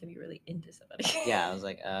when's the last time you really into somebody? Yeah, I was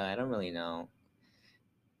like, I don't really know.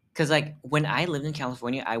 Cause like when I lived in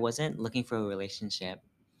California, I wasn't looking for a relationship.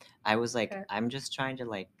 I was like, Fair. I'm just trying to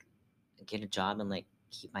like get a job and like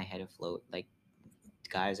keep my head afloat. Like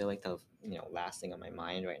guys are like the last thing on my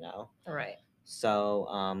mind right now. Right. So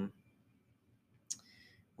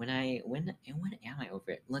when am I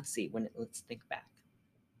over it? Let's see. Let's think back.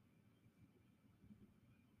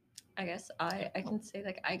 I guess I I don't know. can say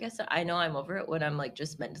like I guess I know I'm over it when I'm like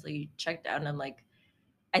just mentally checked out and I'm like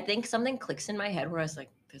I think something clicks in my head where I was like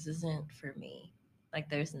this isn't for me. Like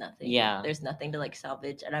Yeah, there's nothing to like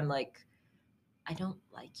salvage and I'm like I don't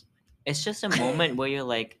like it's just a you. moment where you're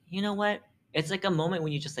like, you know what? It's like a moment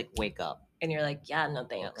when you just like wake up. And you're like yeah, no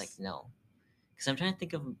Yeah, like thanks. no, because I'm trying to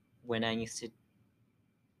think of when I used to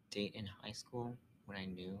date in high school. When I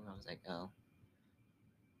knew, I was like, oh,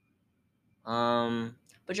 um,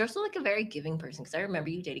 But you're also like a very giving person because I remember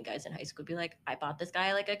you dating guys in high school be like I bought this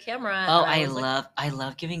guy like a camera oh, and I was like I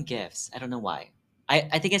love giving gifts. I don't know why.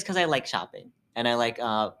 I think it's because I like shopping and I like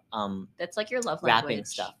that's like your love wrapping language.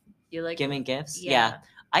 stuff. You like Giving gifts, yeah. yeah.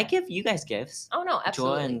 I give you guys gifts. Oh no, Joy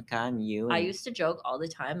absolutely. and Kan, you I and used to joke all the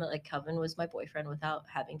time that like Kevin was my boyfriend without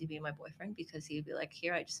having to be my boyfriend because he'd be like,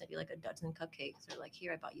 "Here, I just sent you like a dozen cupcakes," or like,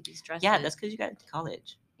 "Here, I bought you these yeah, that's dresses." because you got into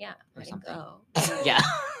college Yeah, or I didn't something. go. Yeah,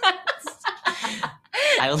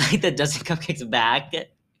 I would like the dozen cupcakes back.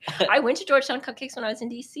 I went to Georgetown Cupcakes when I was in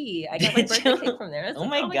DC. I got my Did birthday you? cake from there. I was Oh like,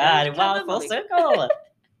 my "Oh my gosh, god! Wow, Kevin, full let me." circle.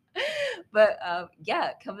 But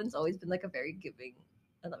yeah, Kevin's always been like a very giving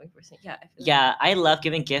and loving person. Yeah, I feel like Yeah, I love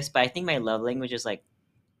giving gifts, but I think my love language is like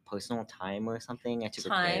personal time or something. I took a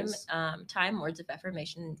time, quiz. words of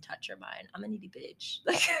affirmation, and touch are mine. I'm a needy bitch.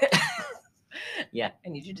 Like, Yeah, I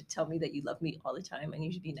need you to tell me that you love me all the time. I need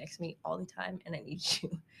you to be next to me all the time, and I need you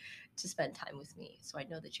to spend time with me so I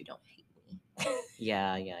know that you don't hate me.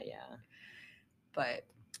 yeah, yeah, yeah. But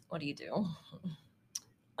what do you do?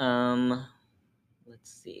 Um,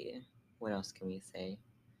 let's see. What else can we say?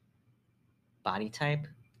 Body type.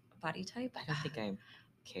 Body type? I don't think I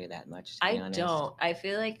care that much, to be I honest. don't. I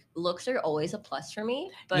feel like looks are always a plus for me,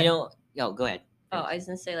 You but know, yo, go ahead. oh, Finish. I was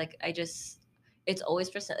gonna say like I just it's always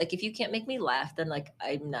percent like if you can't make me laugh, then like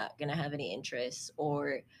I'm not gonna have any interest.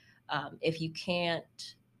 Or if you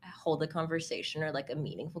can't hold a conversation or like a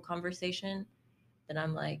meaningful conversation, then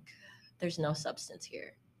I'm like, there's no substance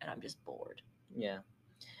here, and I'm just bored. Yeah,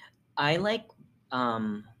 I like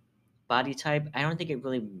um body type. I don't think it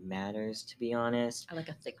really matters, to be honest. I like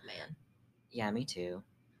a thick man. Yeah, me too.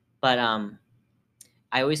 But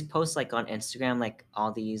I always post like on Instagram like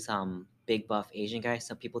all these big buff Asian guys,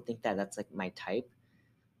 so people think that that's like my type.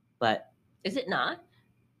 But Is it not?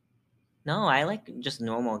 no, I like just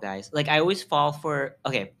normal guys. Like I always fall for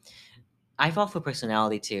okay, I fall for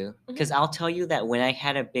personality too. Mhm. Cause I'll tell you that when I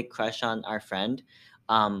had a big crush on our friend,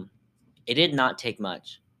 um, it did not take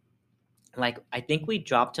much. Like I think we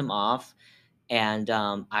dropped him off, and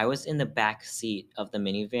I was in the back seat of the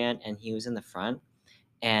minivan, and he was in the front.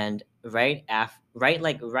 And right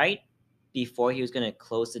before he was gonna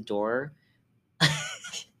close the door,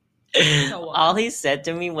 Go all on. he said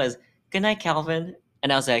to me was, "Good night, Calvin,"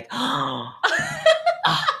 and I was like, "Oh,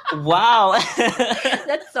 wow."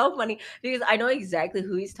 That's so funny because I know exactly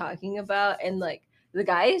who he's talking about, and like the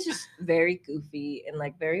guy is just very goofy and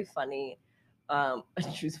like very funny.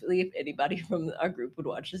 Truthfully, if anybody from our group would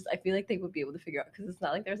watch this, I feel like they would be able to figure out because it's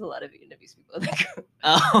not like there's a lot of Vietnamese people in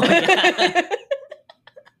Oh yeah. that group.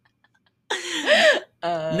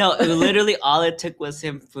 uh, No, literally all it took was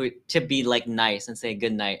him to be like nice and say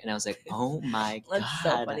good night, and I was like, "Oh my that's so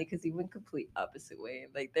god." funny because he went complete opposite way.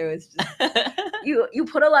 Like there was just you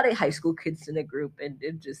put a lot of high school kids in a group and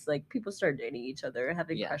it just like people started dating each other,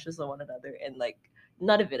 having Yeah. crushes on one another, and like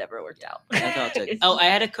none of it ever worked Yeah, out. that's all it took. It's Oh, just I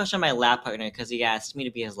had a crush on my lab partner because he asked me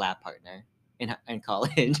to be his lab partner in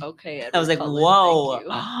college. okay, I was Edward like, Cullen, thank whoa. you.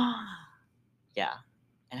 Yeah,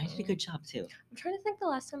 and I did a good job too. I'm trying to think the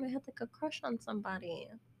last time I had like a crush on somebody.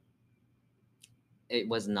 It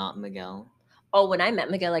was not Miguel. Oh, when I met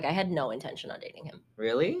Miguel, like I had no intention on dating him.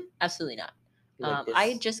 Really? Absolutely not. You like I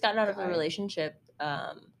this had just gotten out of a guy? relationship,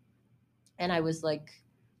 and I was like,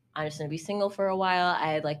 I'm just gonna be single for a while.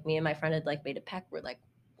 I had like me and my friend had like made a pact. We're like,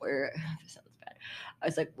 we're this sounds bad. I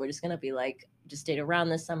was like, we're just gonna be like, just date around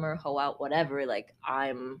this summer, hoe out, whatever. Like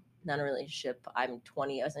I'm not in a relationship. I'm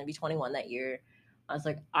 20. I was gonna be 21 that year. I was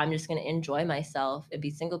like, I'm just gonna enjoy myself and be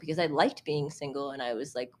single because I liked being single and I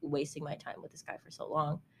was like wasting my time with this guy for so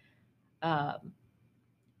long. Um,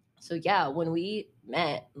 so yeah, when we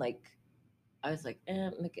met, like I was like,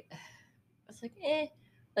 I was like,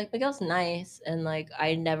 like Miguel's nice, and like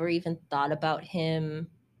I never even thought about him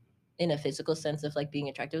in a physical sense of like being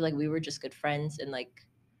attractive. Like we were just good friends, and like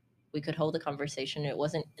we could hold a conversation. It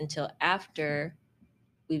wasn't until after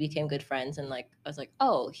we became good friends, and like I was like,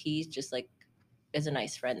 oh, he's just like is a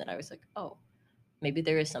nice friend. That I was like, oh, maybe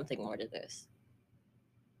there is something more to this.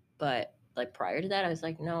 But like prior to that, I was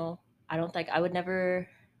like, no, I don't think I would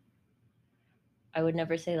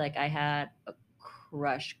never say like I had a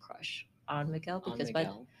crush on Miguel On because by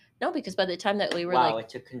Miguel. no, because by the time that we were Wow, like it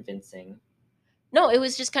took convincing. no, it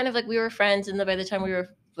was just kind of like we were friends, and then by the time we were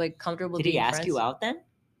like comfortable Did he being ask you friends, out then?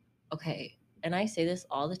 okay. And I say this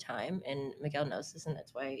all the time, and Miguel knows this, and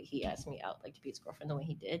that's why he asked me out, like to be his girlfriend the way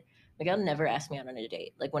he did. Miguel never asked me out on a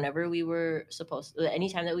date. Like whenever we were supposed,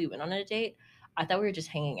 anytime that we went on a date, I thought we were just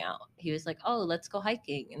hanging out. He was like, "Oh, let's go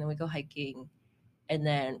hiking," and then we go hiking, and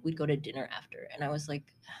then we'd go to dinner after. And I was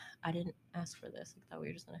like, I didn't ask for this. I thought we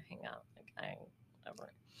were just gonna hang out. Like I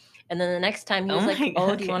never. And then the next time he Oh was my like,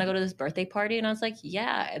 god. "Oh, do you want to go Okay. to this birthday party?" And I was like,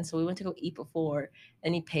 "Yeah." And so we went to go eat before,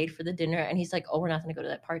 and he paid for the dinner. And he's like, "Oh, we're not gonna go to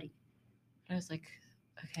that party." And I was like,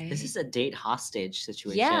 This is "Okay." a date hostage Yeah.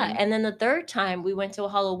 situation. And then the third time we went to a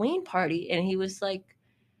Halloween party, and he was like,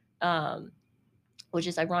 um, which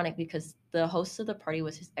is ironic because the host of the party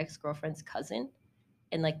was his ex girlfriend's cousin,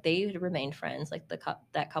 and like they had remained friends, like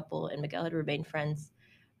that couple and Miguel had remained friends.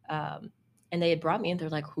 Um, and they had brought me in. They're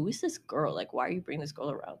like, "Who is this girl? Like, why are you bringing this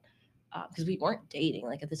girl around?" Because we weren't dating.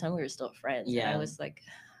 Like at the time, we were still friends. And I Yeah. was like,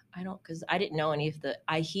 I don't, because I didn't know any of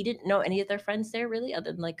he didn't know any of their friends there really,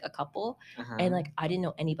 other than like a couple, and Uh-huh. like I didn't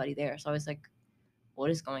know anybody there. So I was like,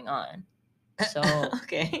 what is going on? So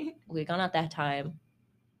Okay. we had gone out that time,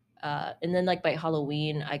 and then like by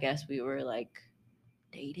Halloween, I guess we were like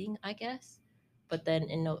dating. I guess, but then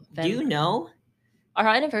in Do you November, know? our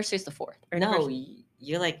anniversary is the fourth. Our No, anniversary.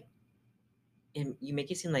 you're like you make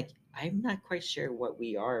it seem like I'm not quite sure what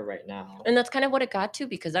we are right now. And that's kind of what it got to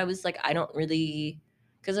because I was like, I don't really,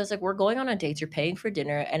 because I was like, we're going on a date, you're paying for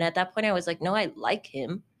dinner. And at that point, I was like, no, I like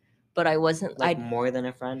him, but I wasn't, Like more than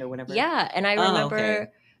a friend or whatever. yeah. And I Oh, okay.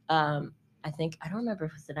 remember, I don't remember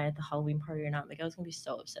if it was the night at the Halloween party or not. Like, I was going to be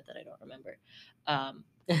so upset that I don't remember. Um,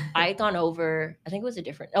 I had gone over, I think it was a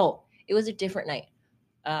different night.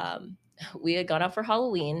 Um, we had gone out for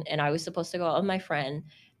Halloween and I was supposed to go out with my friend,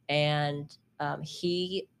 and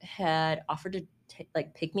he had offered to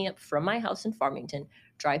like pick me up from my house in Farmington,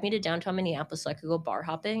 drive me to downtown Minneapolis so I could go bar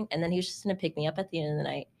hopping, and then he was just gonna pick me up at the end of the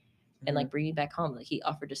night and Mhm. like bring me back home. Like he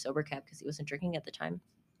offered a sober cab because he wasn't drinking at the time,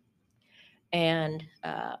 and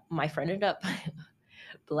my friend ended up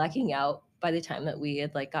blacking out by the time that we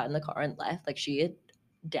had like got in the car and left. Like she had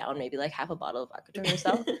down maybe like half a bottle of vodka to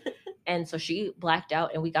herself. And so she blacked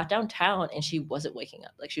out and we got downtown and she wasn't waking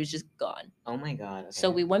up. Like she was just gone. Oh my god. So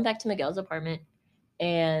Okay. we went back to Miguel's apartment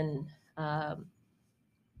and um,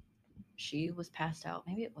 she was passed out.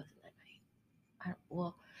 Maybe it wasn't that night.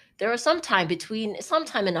 Well, there was sometime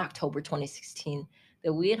in October 2016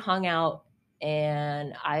 that we had hung out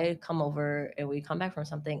and I had come over and we come back from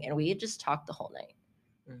something and we had just talked the whole night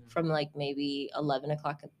Mhm. from like maybe 11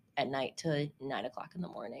 o'clock at night to 9 o'clock in the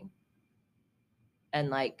morning, and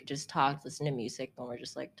like just talked, listen to music, and we're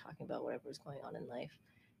just like talking about whatever was going on in life.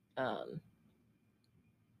 Um,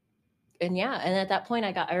 and yeah, and at that point,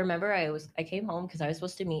 I remember I came home because I was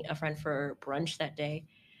supposed to meet a friend for brunch that day,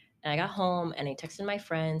 and I got home and I texted my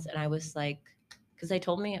friends and I was like, because they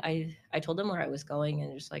told me I told them where I was going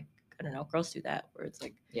and just like I don't know, girls do that where it's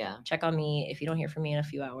like Yeah. check on me if you don't hear from me in a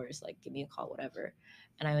few hours, like give me a call, whatever.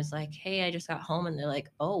 And I was like, hey, I just got home, and they're like,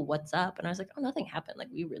 oh, what's up? And I was like, oh, nothing happened. Like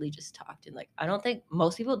we really just talked, and like I don't think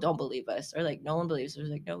most people don't believe us, or like no one believes us. It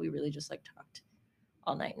was like no, we really just like talked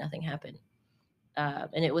all night, nothing happened.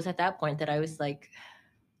 And it was at that point that I was like,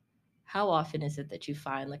 how often is it that you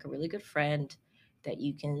find like a really good friend that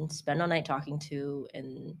you can spend all night talking to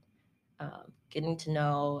and getting to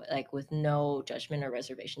know, like with no judgment or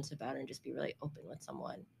reservations about it, and just be really open with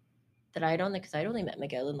someone that I don't think, because I'd only met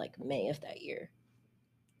Miguel in like May of that year.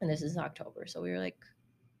 And this is October. So we were like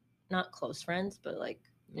not close friends, but like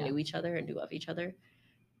Yeah. knew each other and knew of each other.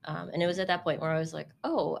 And it was at that point where I was like,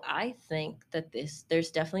 oh, I think that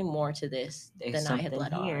there's definitely more to this There's than I had something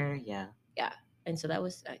let on. here. Yeah. Yeah. And so that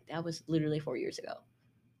was literally 4 years ago.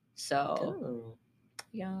 So Cool.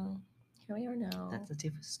 yeah, here we are now. That's a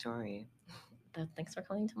different story. Thanks for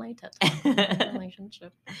coming to my TED Talk on my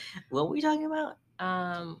relationship. What were we talking about?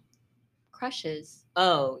 Um, crushes.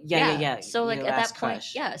 Oh, yeah, yeah, Yeah. yeah. So Your like at last that point,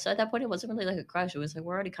 crush. yeah. So at that point, it wasn't really like a crush. It was like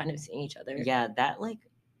we're already kind of seeing each other. Yeah, that like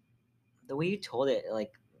the way you told it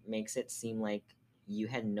like makes it seem like you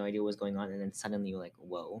had no idea what was going on, and then suddenly you're like,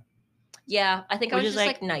 whoa. Yeah, I think I Which was is just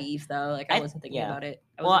like like, naive though. Like I wasn't thinking yeah. about it.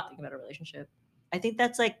 I wasn't Well, thinking about a relationship. I think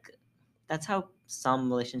that's how some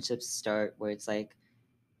relationships start, where it's like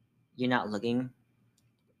you're not looking, and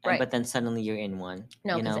Right. but then suddenly you're in one.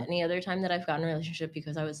 No, You because know? any other time that I've gotten in a relationship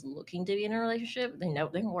because I was looking to be in a relationship, they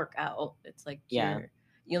don't work out. It's like Yeah,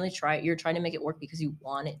 you're trying to make it work because you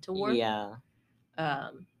want it to work. yeah,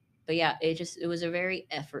 Um, but yeah, it was a very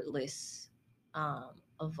effortless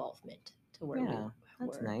evolvement to where we yeah.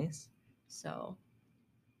 That's were. nice. So,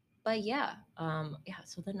 but yeah.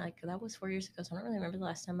 So then like that was 4 years ago. So I don't really remember the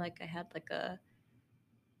last time like I had like a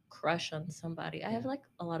crush on somebody. I Yeah, have like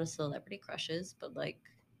a lot of celebrity crushes, but like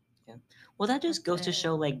yeah. Well, that just that's goes to it.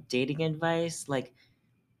 show like dating advice. Like,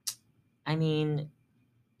 I mean,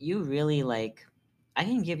 you really like. I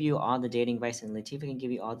can give you all the dating advice, and Latifah can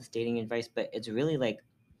give you all this dating advice, but it's really like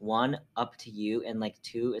one up to you, and like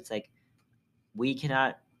two, it's like we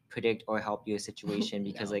cannot predict or help you a situation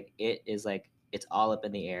because No. like it is like it's all up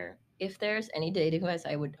in the air. If there's any dating advice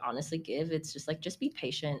I would honestly give, it's just like just be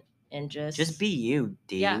patient and Just just be you,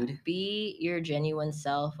 yeah, dude. be your genuine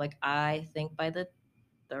self. Like I think by the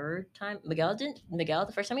third time Miguel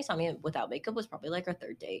the first time he saw me without makeup was probably like our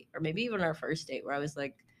third date or maybe even our first date where I was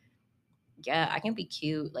like, yeah, I can be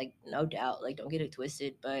cute, like no doubt, like don't get it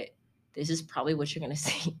twisted, but this is probably what you're gonna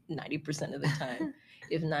see 90% of the time,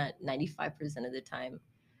 if not 95% of the time.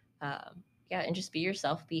 Yeah, and just be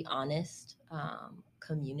yourself, be honest,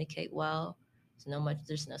 communicate well.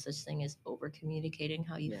 There's no such thing as over communicating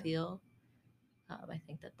how you Yeah. feel. I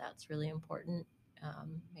think that that's really important.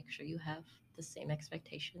 Make sure you have the same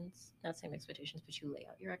expectations, not same expectations, but you lay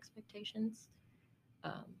out your expectations.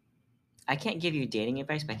 Um, I can't give you dating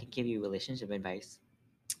advice, but I can give you relationship advice.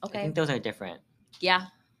 I okay, think those are different. yeah,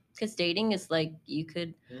 because dating is like you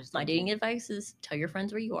could. You're just My like, dating advice is tell your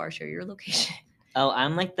friends where you are, share your location. oh,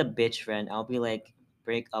 I'm like the bitch friend. I'll be like,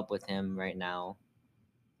 break up with him right now.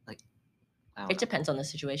 Like, I don't It know. depends on the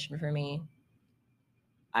situation for me.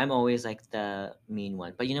 I'm always like the mean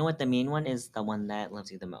one. But you know what? The mean one is the one that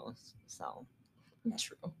loves you the most. So.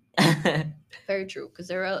 True. Very true. Because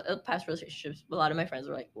there are past relationships. A lot of my friends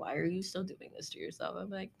were like, "Why are you still doing this to yourself?"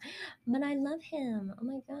 I'm like, "But I love him. Oh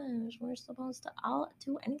my gosh, we're supposed to. I'll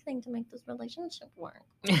do anything to make this relationship work."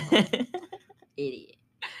 Idiot.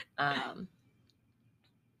 Um,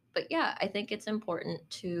 but yeah, I think it's important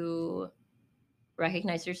to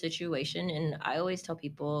recognize your situation. And I always tell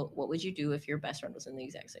people, "What would you do if your best friend was in the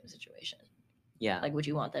exact same situation? Yeah. Like, would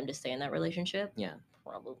you want them to stay in that relationship? Yeah.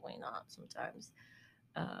 Probably not. Sometimes."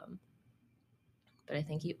 Um, but I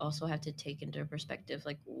think you also have to take into perspective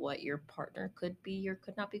like what your partner could be or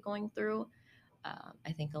could not be going through.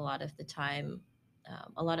 I think a lot of the time,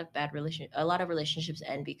 a lot of relationships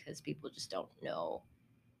end because people just don't know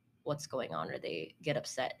what's going on, or they get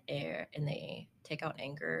upset and they take out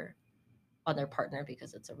anger on their partner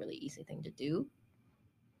because it's a really easy thing to do,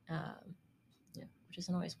 um, Yeah. which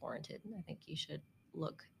isn't always warranted. I think you should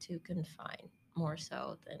look to confine more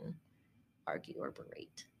so than argue or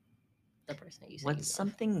berate the person that you say you What's love.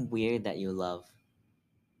 something weird that you love?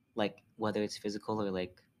 Like, whether it's physical or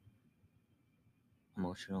like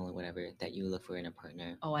emotional or whatever that you look for in a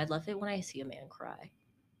partner. Oh, I love it when I see a man cry.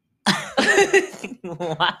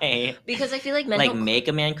 Why? Because I feel like men Like, don't make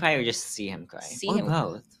a man cry or just see him cry? see Or him.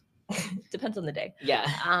 both? Depends on the day. Yeah.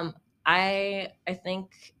 Um, I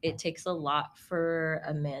think it takes a lot for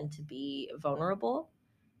a man to be vulnerable,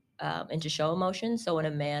 and to show emotion. So when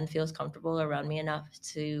a man feels comfortable around me enough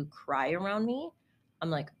to cry around me, I'm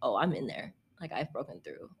like, oh, I'm in there. Like I've broken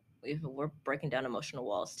through. We're breaking down emotional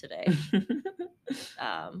walls today.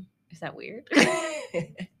 Is that weird?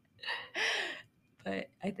 But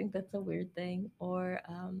I think that's a weird thing. Or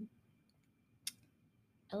I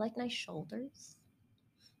like nice shoulders.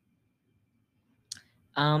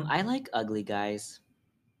 I like ugly guys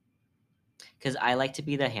because I like to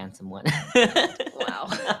be the handsome one. Wow.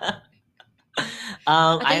 I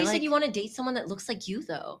thought I you said you like. want to date someone that looks like you,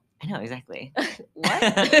 though. I know exactly. What?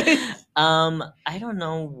 I don't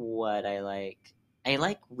know what I like. I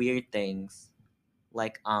like weird things,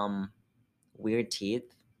 like weird teeth,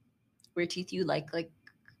 Weird teeth you like like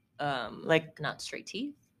not straight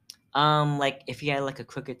teeth? like if you had like a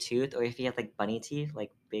crooked tooth or if you had like bunny teeth,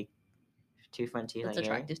 like big two front teeth That's right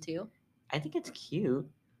here. attractive to you. I think it's cute.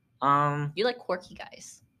 Um, You like quirky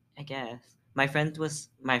guys. I guess my friend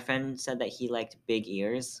said that he liked big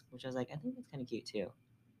ears, which I was like, I think that's kind of cute too.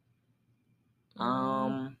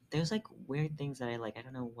 Mm, There's like weird things that I like. I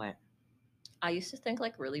don't know what. I used to think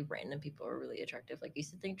like really random people were really attractive. Like I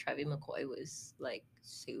used to think Trevi McCoy was like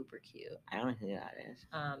super cute. I don't know who that is.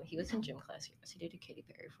 He was in gym class. He dated Katy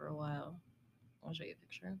Perry for a while. I'll show you a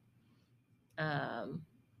picture. Um,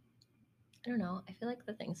 I don't know. I feel like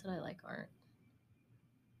the things that I like aren't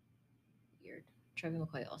weird. Trevi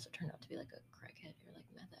McCoy also turned out to be like a crackhead or like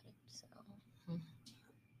meth addict. So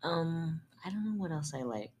I don't know what else I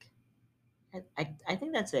like. I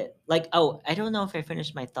think that's it. Like, oh, I don't know if I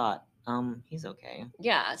finished my thought. He's okay.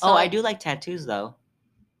 yeah. So Oh, I like do like tattoos though.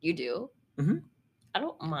 you do. Hmm. I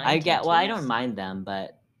don't I mind get. Well, I don't tattoos. mind them,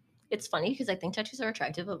 but It's funny because I think tattoos are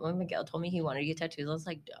attractive. But when Miguel told me he wanted to get tattoos, I was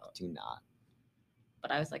like, don't. do not.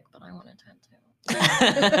 But I was like, but I want a tattoo.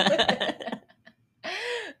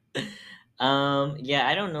 Yeah,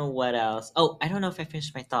 I don't know what else. Oh, I don't know if I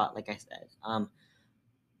finished my thought. Like I said, I like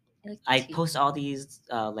the I teeth. post all these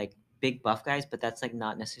like big buff guys, but that's like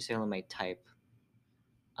not necessarily my type.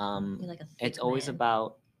 You're like a It's thick always man.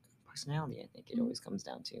 about personality. I think it Mhm. always comes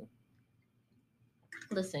down to.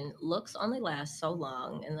 Listen, looks only last so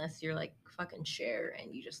long unless you're like fucking Cher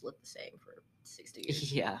and you just look the same for 60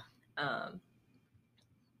 years. Yeah, Um,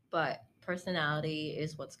 but personality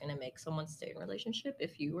is what's gonna make someone stay in a relationship.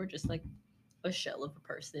 If you were just like a shell of a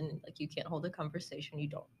person, like you can't hold a conversation, you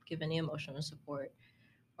don't give any emotional support,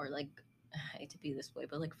 or like I hate to be this way,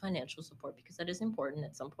 but like financial support because that is important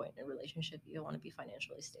at some point in a relationship. You want to be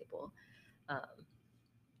financially stable, um,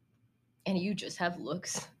 and you just have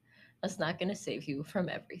looks. That's not gonna save you from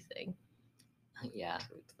everything. yeah.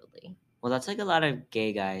 Truthfully, Well, that's like a lot of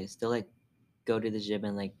gay guys. They'll like go to the gym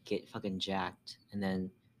and like get fucking jacked, and then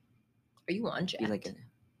are you on be like, Jacked?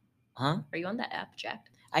 huh? Are you on that app, Jacked?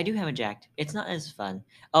 I do have a jacked. It's not as fun.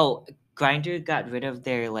 Oh, Grinder got rid of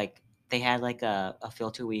their like. They had like a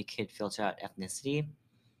filter where you could filter out ethnicity,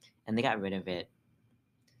 and they got rid of it.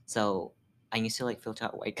 So I used to like filter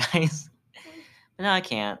out white guys, but now I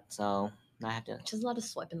can't. So now I have to. Just a lot of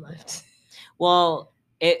swiping left. Well,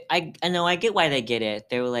 I know I get why they get it.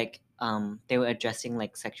 They were like they were addressing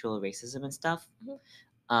like sexual racism and stuff. Mhm.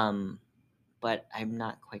 Um, but I'm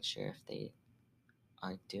not quite sure if they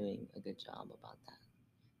are doing a good job about that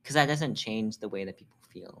because that doesn't change the way that people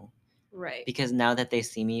feel. Right. Because now that they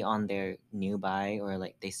see me on their new buy or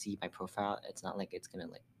like they see my profile, it's not like it's gonna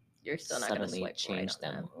like You're still not gonna suddenly swipe right change on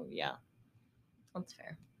them. them. Oh, yeah. That's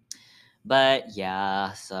fair. But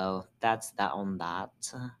yeah, so that's that on that.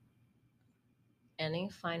 Any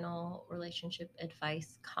final relationship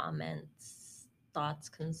advice, comments, thoughts,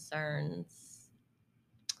 concerns?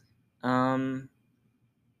 Um,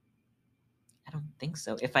 I don't think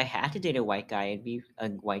so. If I had to date a white guy, it'd be a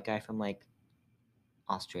white guy from like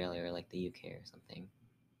Australia or like the UK or something.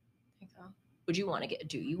 There you go. Would you want to get?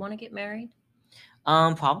 Do you want to get married?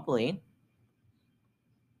 Probably,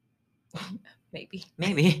 Maybe.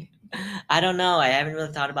 maybe. I don't know. I haven't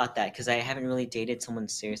really thought about that because I haven't really dated someone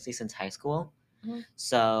seriously since high school. Mhm.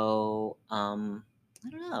 So, I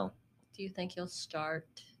don't know. Do you think you'll start?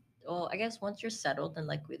 Well, I guess once you're settled, then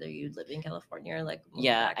like whether you live in California or like move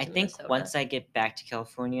Yeah, back I to think Minnesota. once I get back to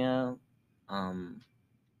California, I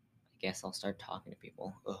guess I'll start talking to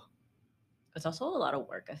people. Ugh. It's also a lot of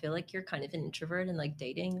work. I feel like you're kind of an introvert and like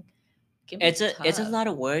dating can be It's a tough. lot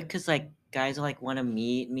of work because like guys are like want to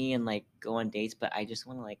meet me and like go on dates, but I just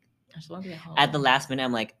want to like I just want to be at at the home. last minute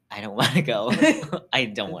I'm like I don't want to go. I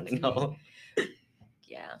don't want That's to me. go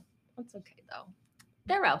Yeah, that's okay though.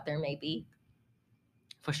 They're out there, maybe.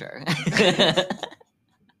 for sure.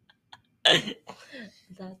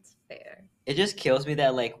 That's fair. It just kills me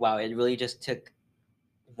that like wow, it really just took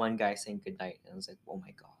one guy saying goodnight and I was like, oh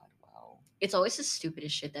my god, wow. It's always the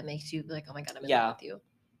stupidest shit that makes you be like, oh my god, I'm in love Yeah, with you.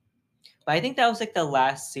 but I think that was like the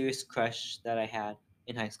last serious crush that I had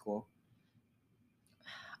in high school.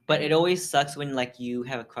 But it I always sucks when like you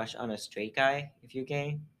have a crush on a straight guy if you're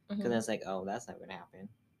gay, because mhm. it's like, oh, that's not gonna happen.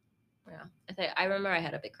 Yeah, I remember I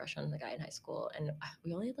had a big crush on the guy in high school, and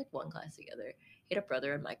we only had like one class together. He had a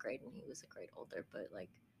brother in my grade, and he was a grade older, but like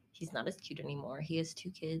he's not as cute anymore. He has two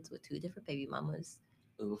kids with two different baby mamas.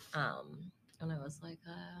 Oof. And I was like,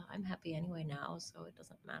 I'm happy anyway now, so it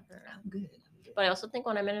doesn't matter. I'm good. I'm good. But I also think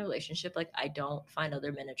when I'm in a relationship, like I don't find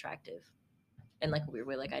other men attractive, and like a weird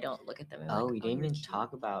way, like I don't look at them and be like, Oh, we oh, didn't you're even cute.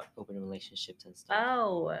 talk about open relationships and stuff.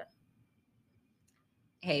 Oh,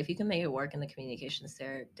 hey, if you can make it work and the communication's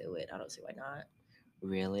there, do it. I don't see why not.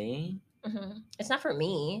 Really? It's not for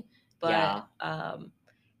me, Yeah. but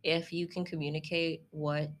if you can communicate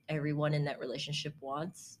what everyone in that relationship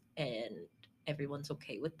wants and everyone's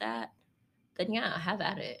okay with that, then yeah, have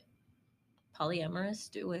at it.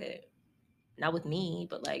 Polyamorous, do it. Not with me,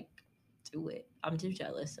 but like, do it. I'm too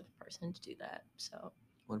jealous of a person to do that. So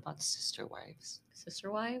What about sister wives? Sister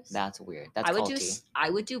wives. That's weird. That's I would do culty. I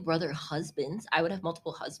would do brother husbands. I would have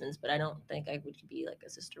multiple husbands, but I don't think I would be like a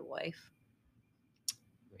sister wife.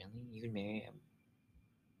 Really? You would marry a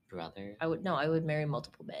brother? I would no, I would marry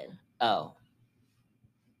multiple men. Oh.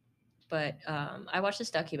 But I watched this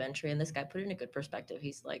documentary and this guy put it in a good perspective.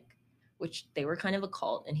 He's like, which they were kind of a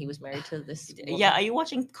cult, and he was married to this woman. Yeah, are you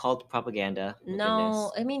watching cult propaganda? Oh my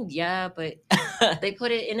No, I mean, yeah, but goodness. they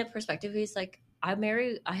put it in a perspective. He's like, I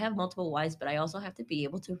have multiple wives, but I also have to be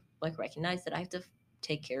able to like recognize that I have to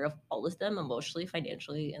take care of all of them emotionally,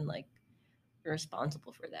 financially, and like you're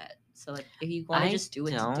responsible for that. So like, if you want to just do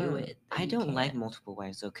it to do it, then I you don't like can't. multiple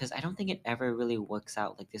wives though, because I don't think it ever really works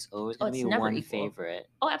out. Like there's always Oh, gonna it's be never one equal. favorite.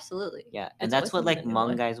 Oh, absolutely. Yeah, and It's that's always what gonna be like a new Hmong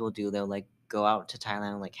one. guys will do. They'll like go out to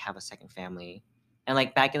Thailand and like have a second family. And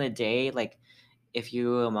like back in the day, like if you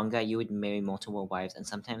were a Hmong guy, you would marry multiple wives, and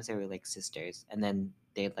sometimes they were like sisters, and then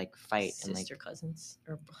they'd like fight and like Sister cousins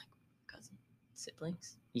or like cousin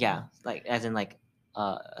siblings. yeah, like as in like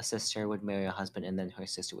a sister would marry a husband, and then her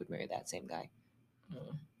sister would marry that same guy,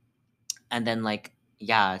 Mm. and then like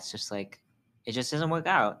yeah, it's just like it just doesn't work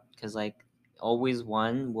out because like always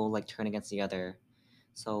one will like turn against the other.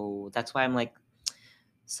 So that's why I'm like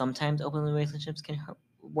sometimes open relationships can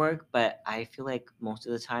work, but I feel like most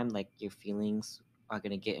of the time like your feelings are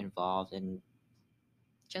gonna get involved, and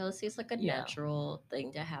Jealousy is like a yeah, natural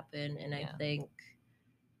thing to happen, and I yeah, think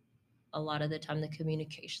a lot of the time the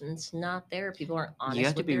communication's not there. People aren't you have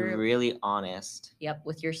honest to with be their really honest. yep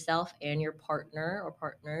with yourself and your partner or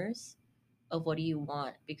partners of what do you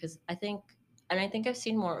want, because I think I've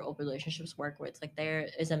seen more open relationships work where it's like there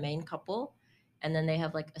is a main couple and then they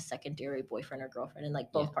have like a secondary boyfriend or girlfriend and like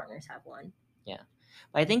Yeah. both partners have one. Yeah,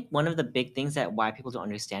 but I think one of the big things that why people don't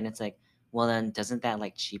understand it's like, well, then doesn't that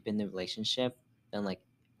like cheapen the relationship? Then like,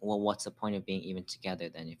 well, what's the point of being even together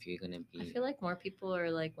then if you're gonna I be? feel like more people are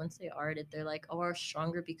like once they are it, they're like, oh, we're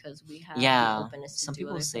stronger because we have the Yeah, openness to some do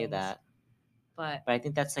people other say things. that, But but I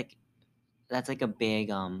think that's like a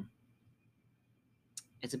big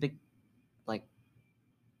it's a big like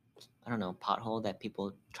I don't know pothole that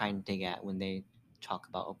people try and dig at when they talk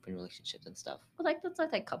about open relationships and stuff. well, like that's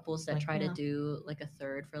like couples that Like try to yeah, do like a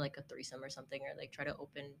third for like a threesome or something, or like try to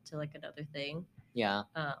open to like another thing. yeah,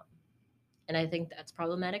 Um, and I think that's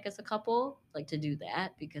problematic as a couple, like to do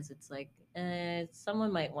that because it's like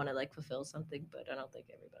someone might want to like fulfill something, but I don't think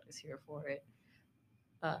everybody's here for it.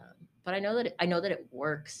 Um, but I know that it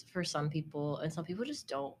works for some people, and some people just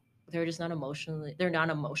don't. They're just not emotionally. They're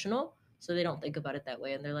not emotional, so they don't think about it that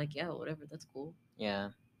way, and they're like, yeah, whatever, that's cool. yeah.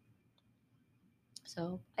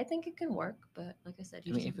 So I think it can work, but like I said, I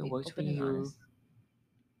you mean, just have if to it be works for open and you, honest.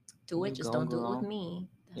 Do it, you just go, don't do it with girl. me.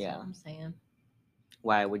 That's all Yeah. I'm saying.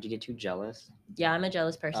 Why would you get too jealous? Yeah, I'm a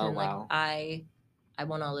jealous Oh person. Like wow. I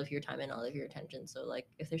want all of your time and all of your attention. So like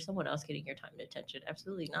if there's someone else getting your time and attention,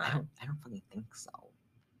 absolutely I not. don't fucking think so.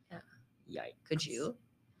 Yeah. Yikes. Could you?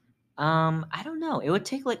 I don't know. It would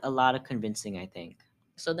take like a lot of convincing, I think.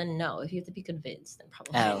 So then no. If you have to be convinced, then Oh,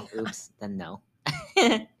 probably not. oops. Then no.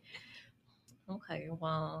 Okay,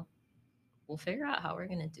 well, we'll figure out how we're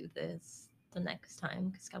gonna do this the next time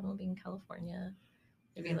because Kevin will be in California.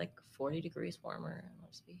 Maybe like 40 degrees warmer and I'll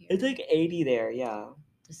just be here. It's like 80 there, yeah.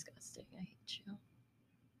 Disgusting. I hate you.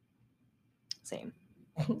 Same.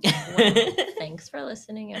 Well, thanks for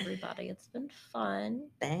listening, everybody. It's been fun.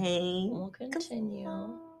 Thanks. We'll continue.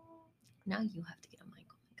 Now you have to get a mic.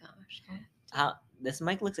 Oh my gosh. This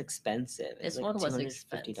mic looks expensive. It's This like one was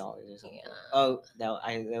 $250 or something. Yeah. Oh, no,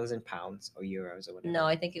 that was in pounds or euros or whatever. No,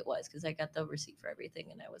 I think it was because I got the receipt for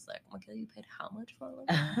everything, and I was like, "Michael, you paid how much for all of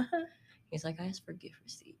that?" He's like, "I asked for a gift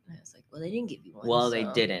receipt," and I was like, "Well, they didn't give you one." Well, they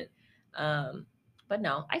so- didn't. But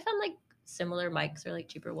no, I found like similar mics or like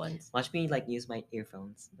cheaper ones. Watch me like use my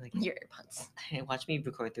earphones. Like Your earbuds. watch me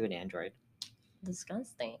record through an Android.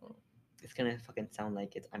 Disgusting. It's gonna fucking sound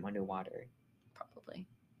like I'm underwater. Probably.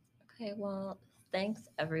 Okay, well, thanks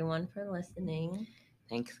everyone for listening.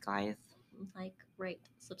 Thanks, guys. Like, rate,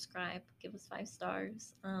 subscribe, give us 5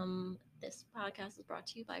 stars. This podcast is brought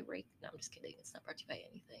to you by Rake. No, I'm just kidding. It's not brought to you by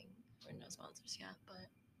anything. We're no sponsors yet, but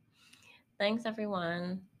thanks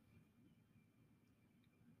everyone.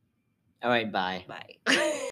 All right, bye. Bye.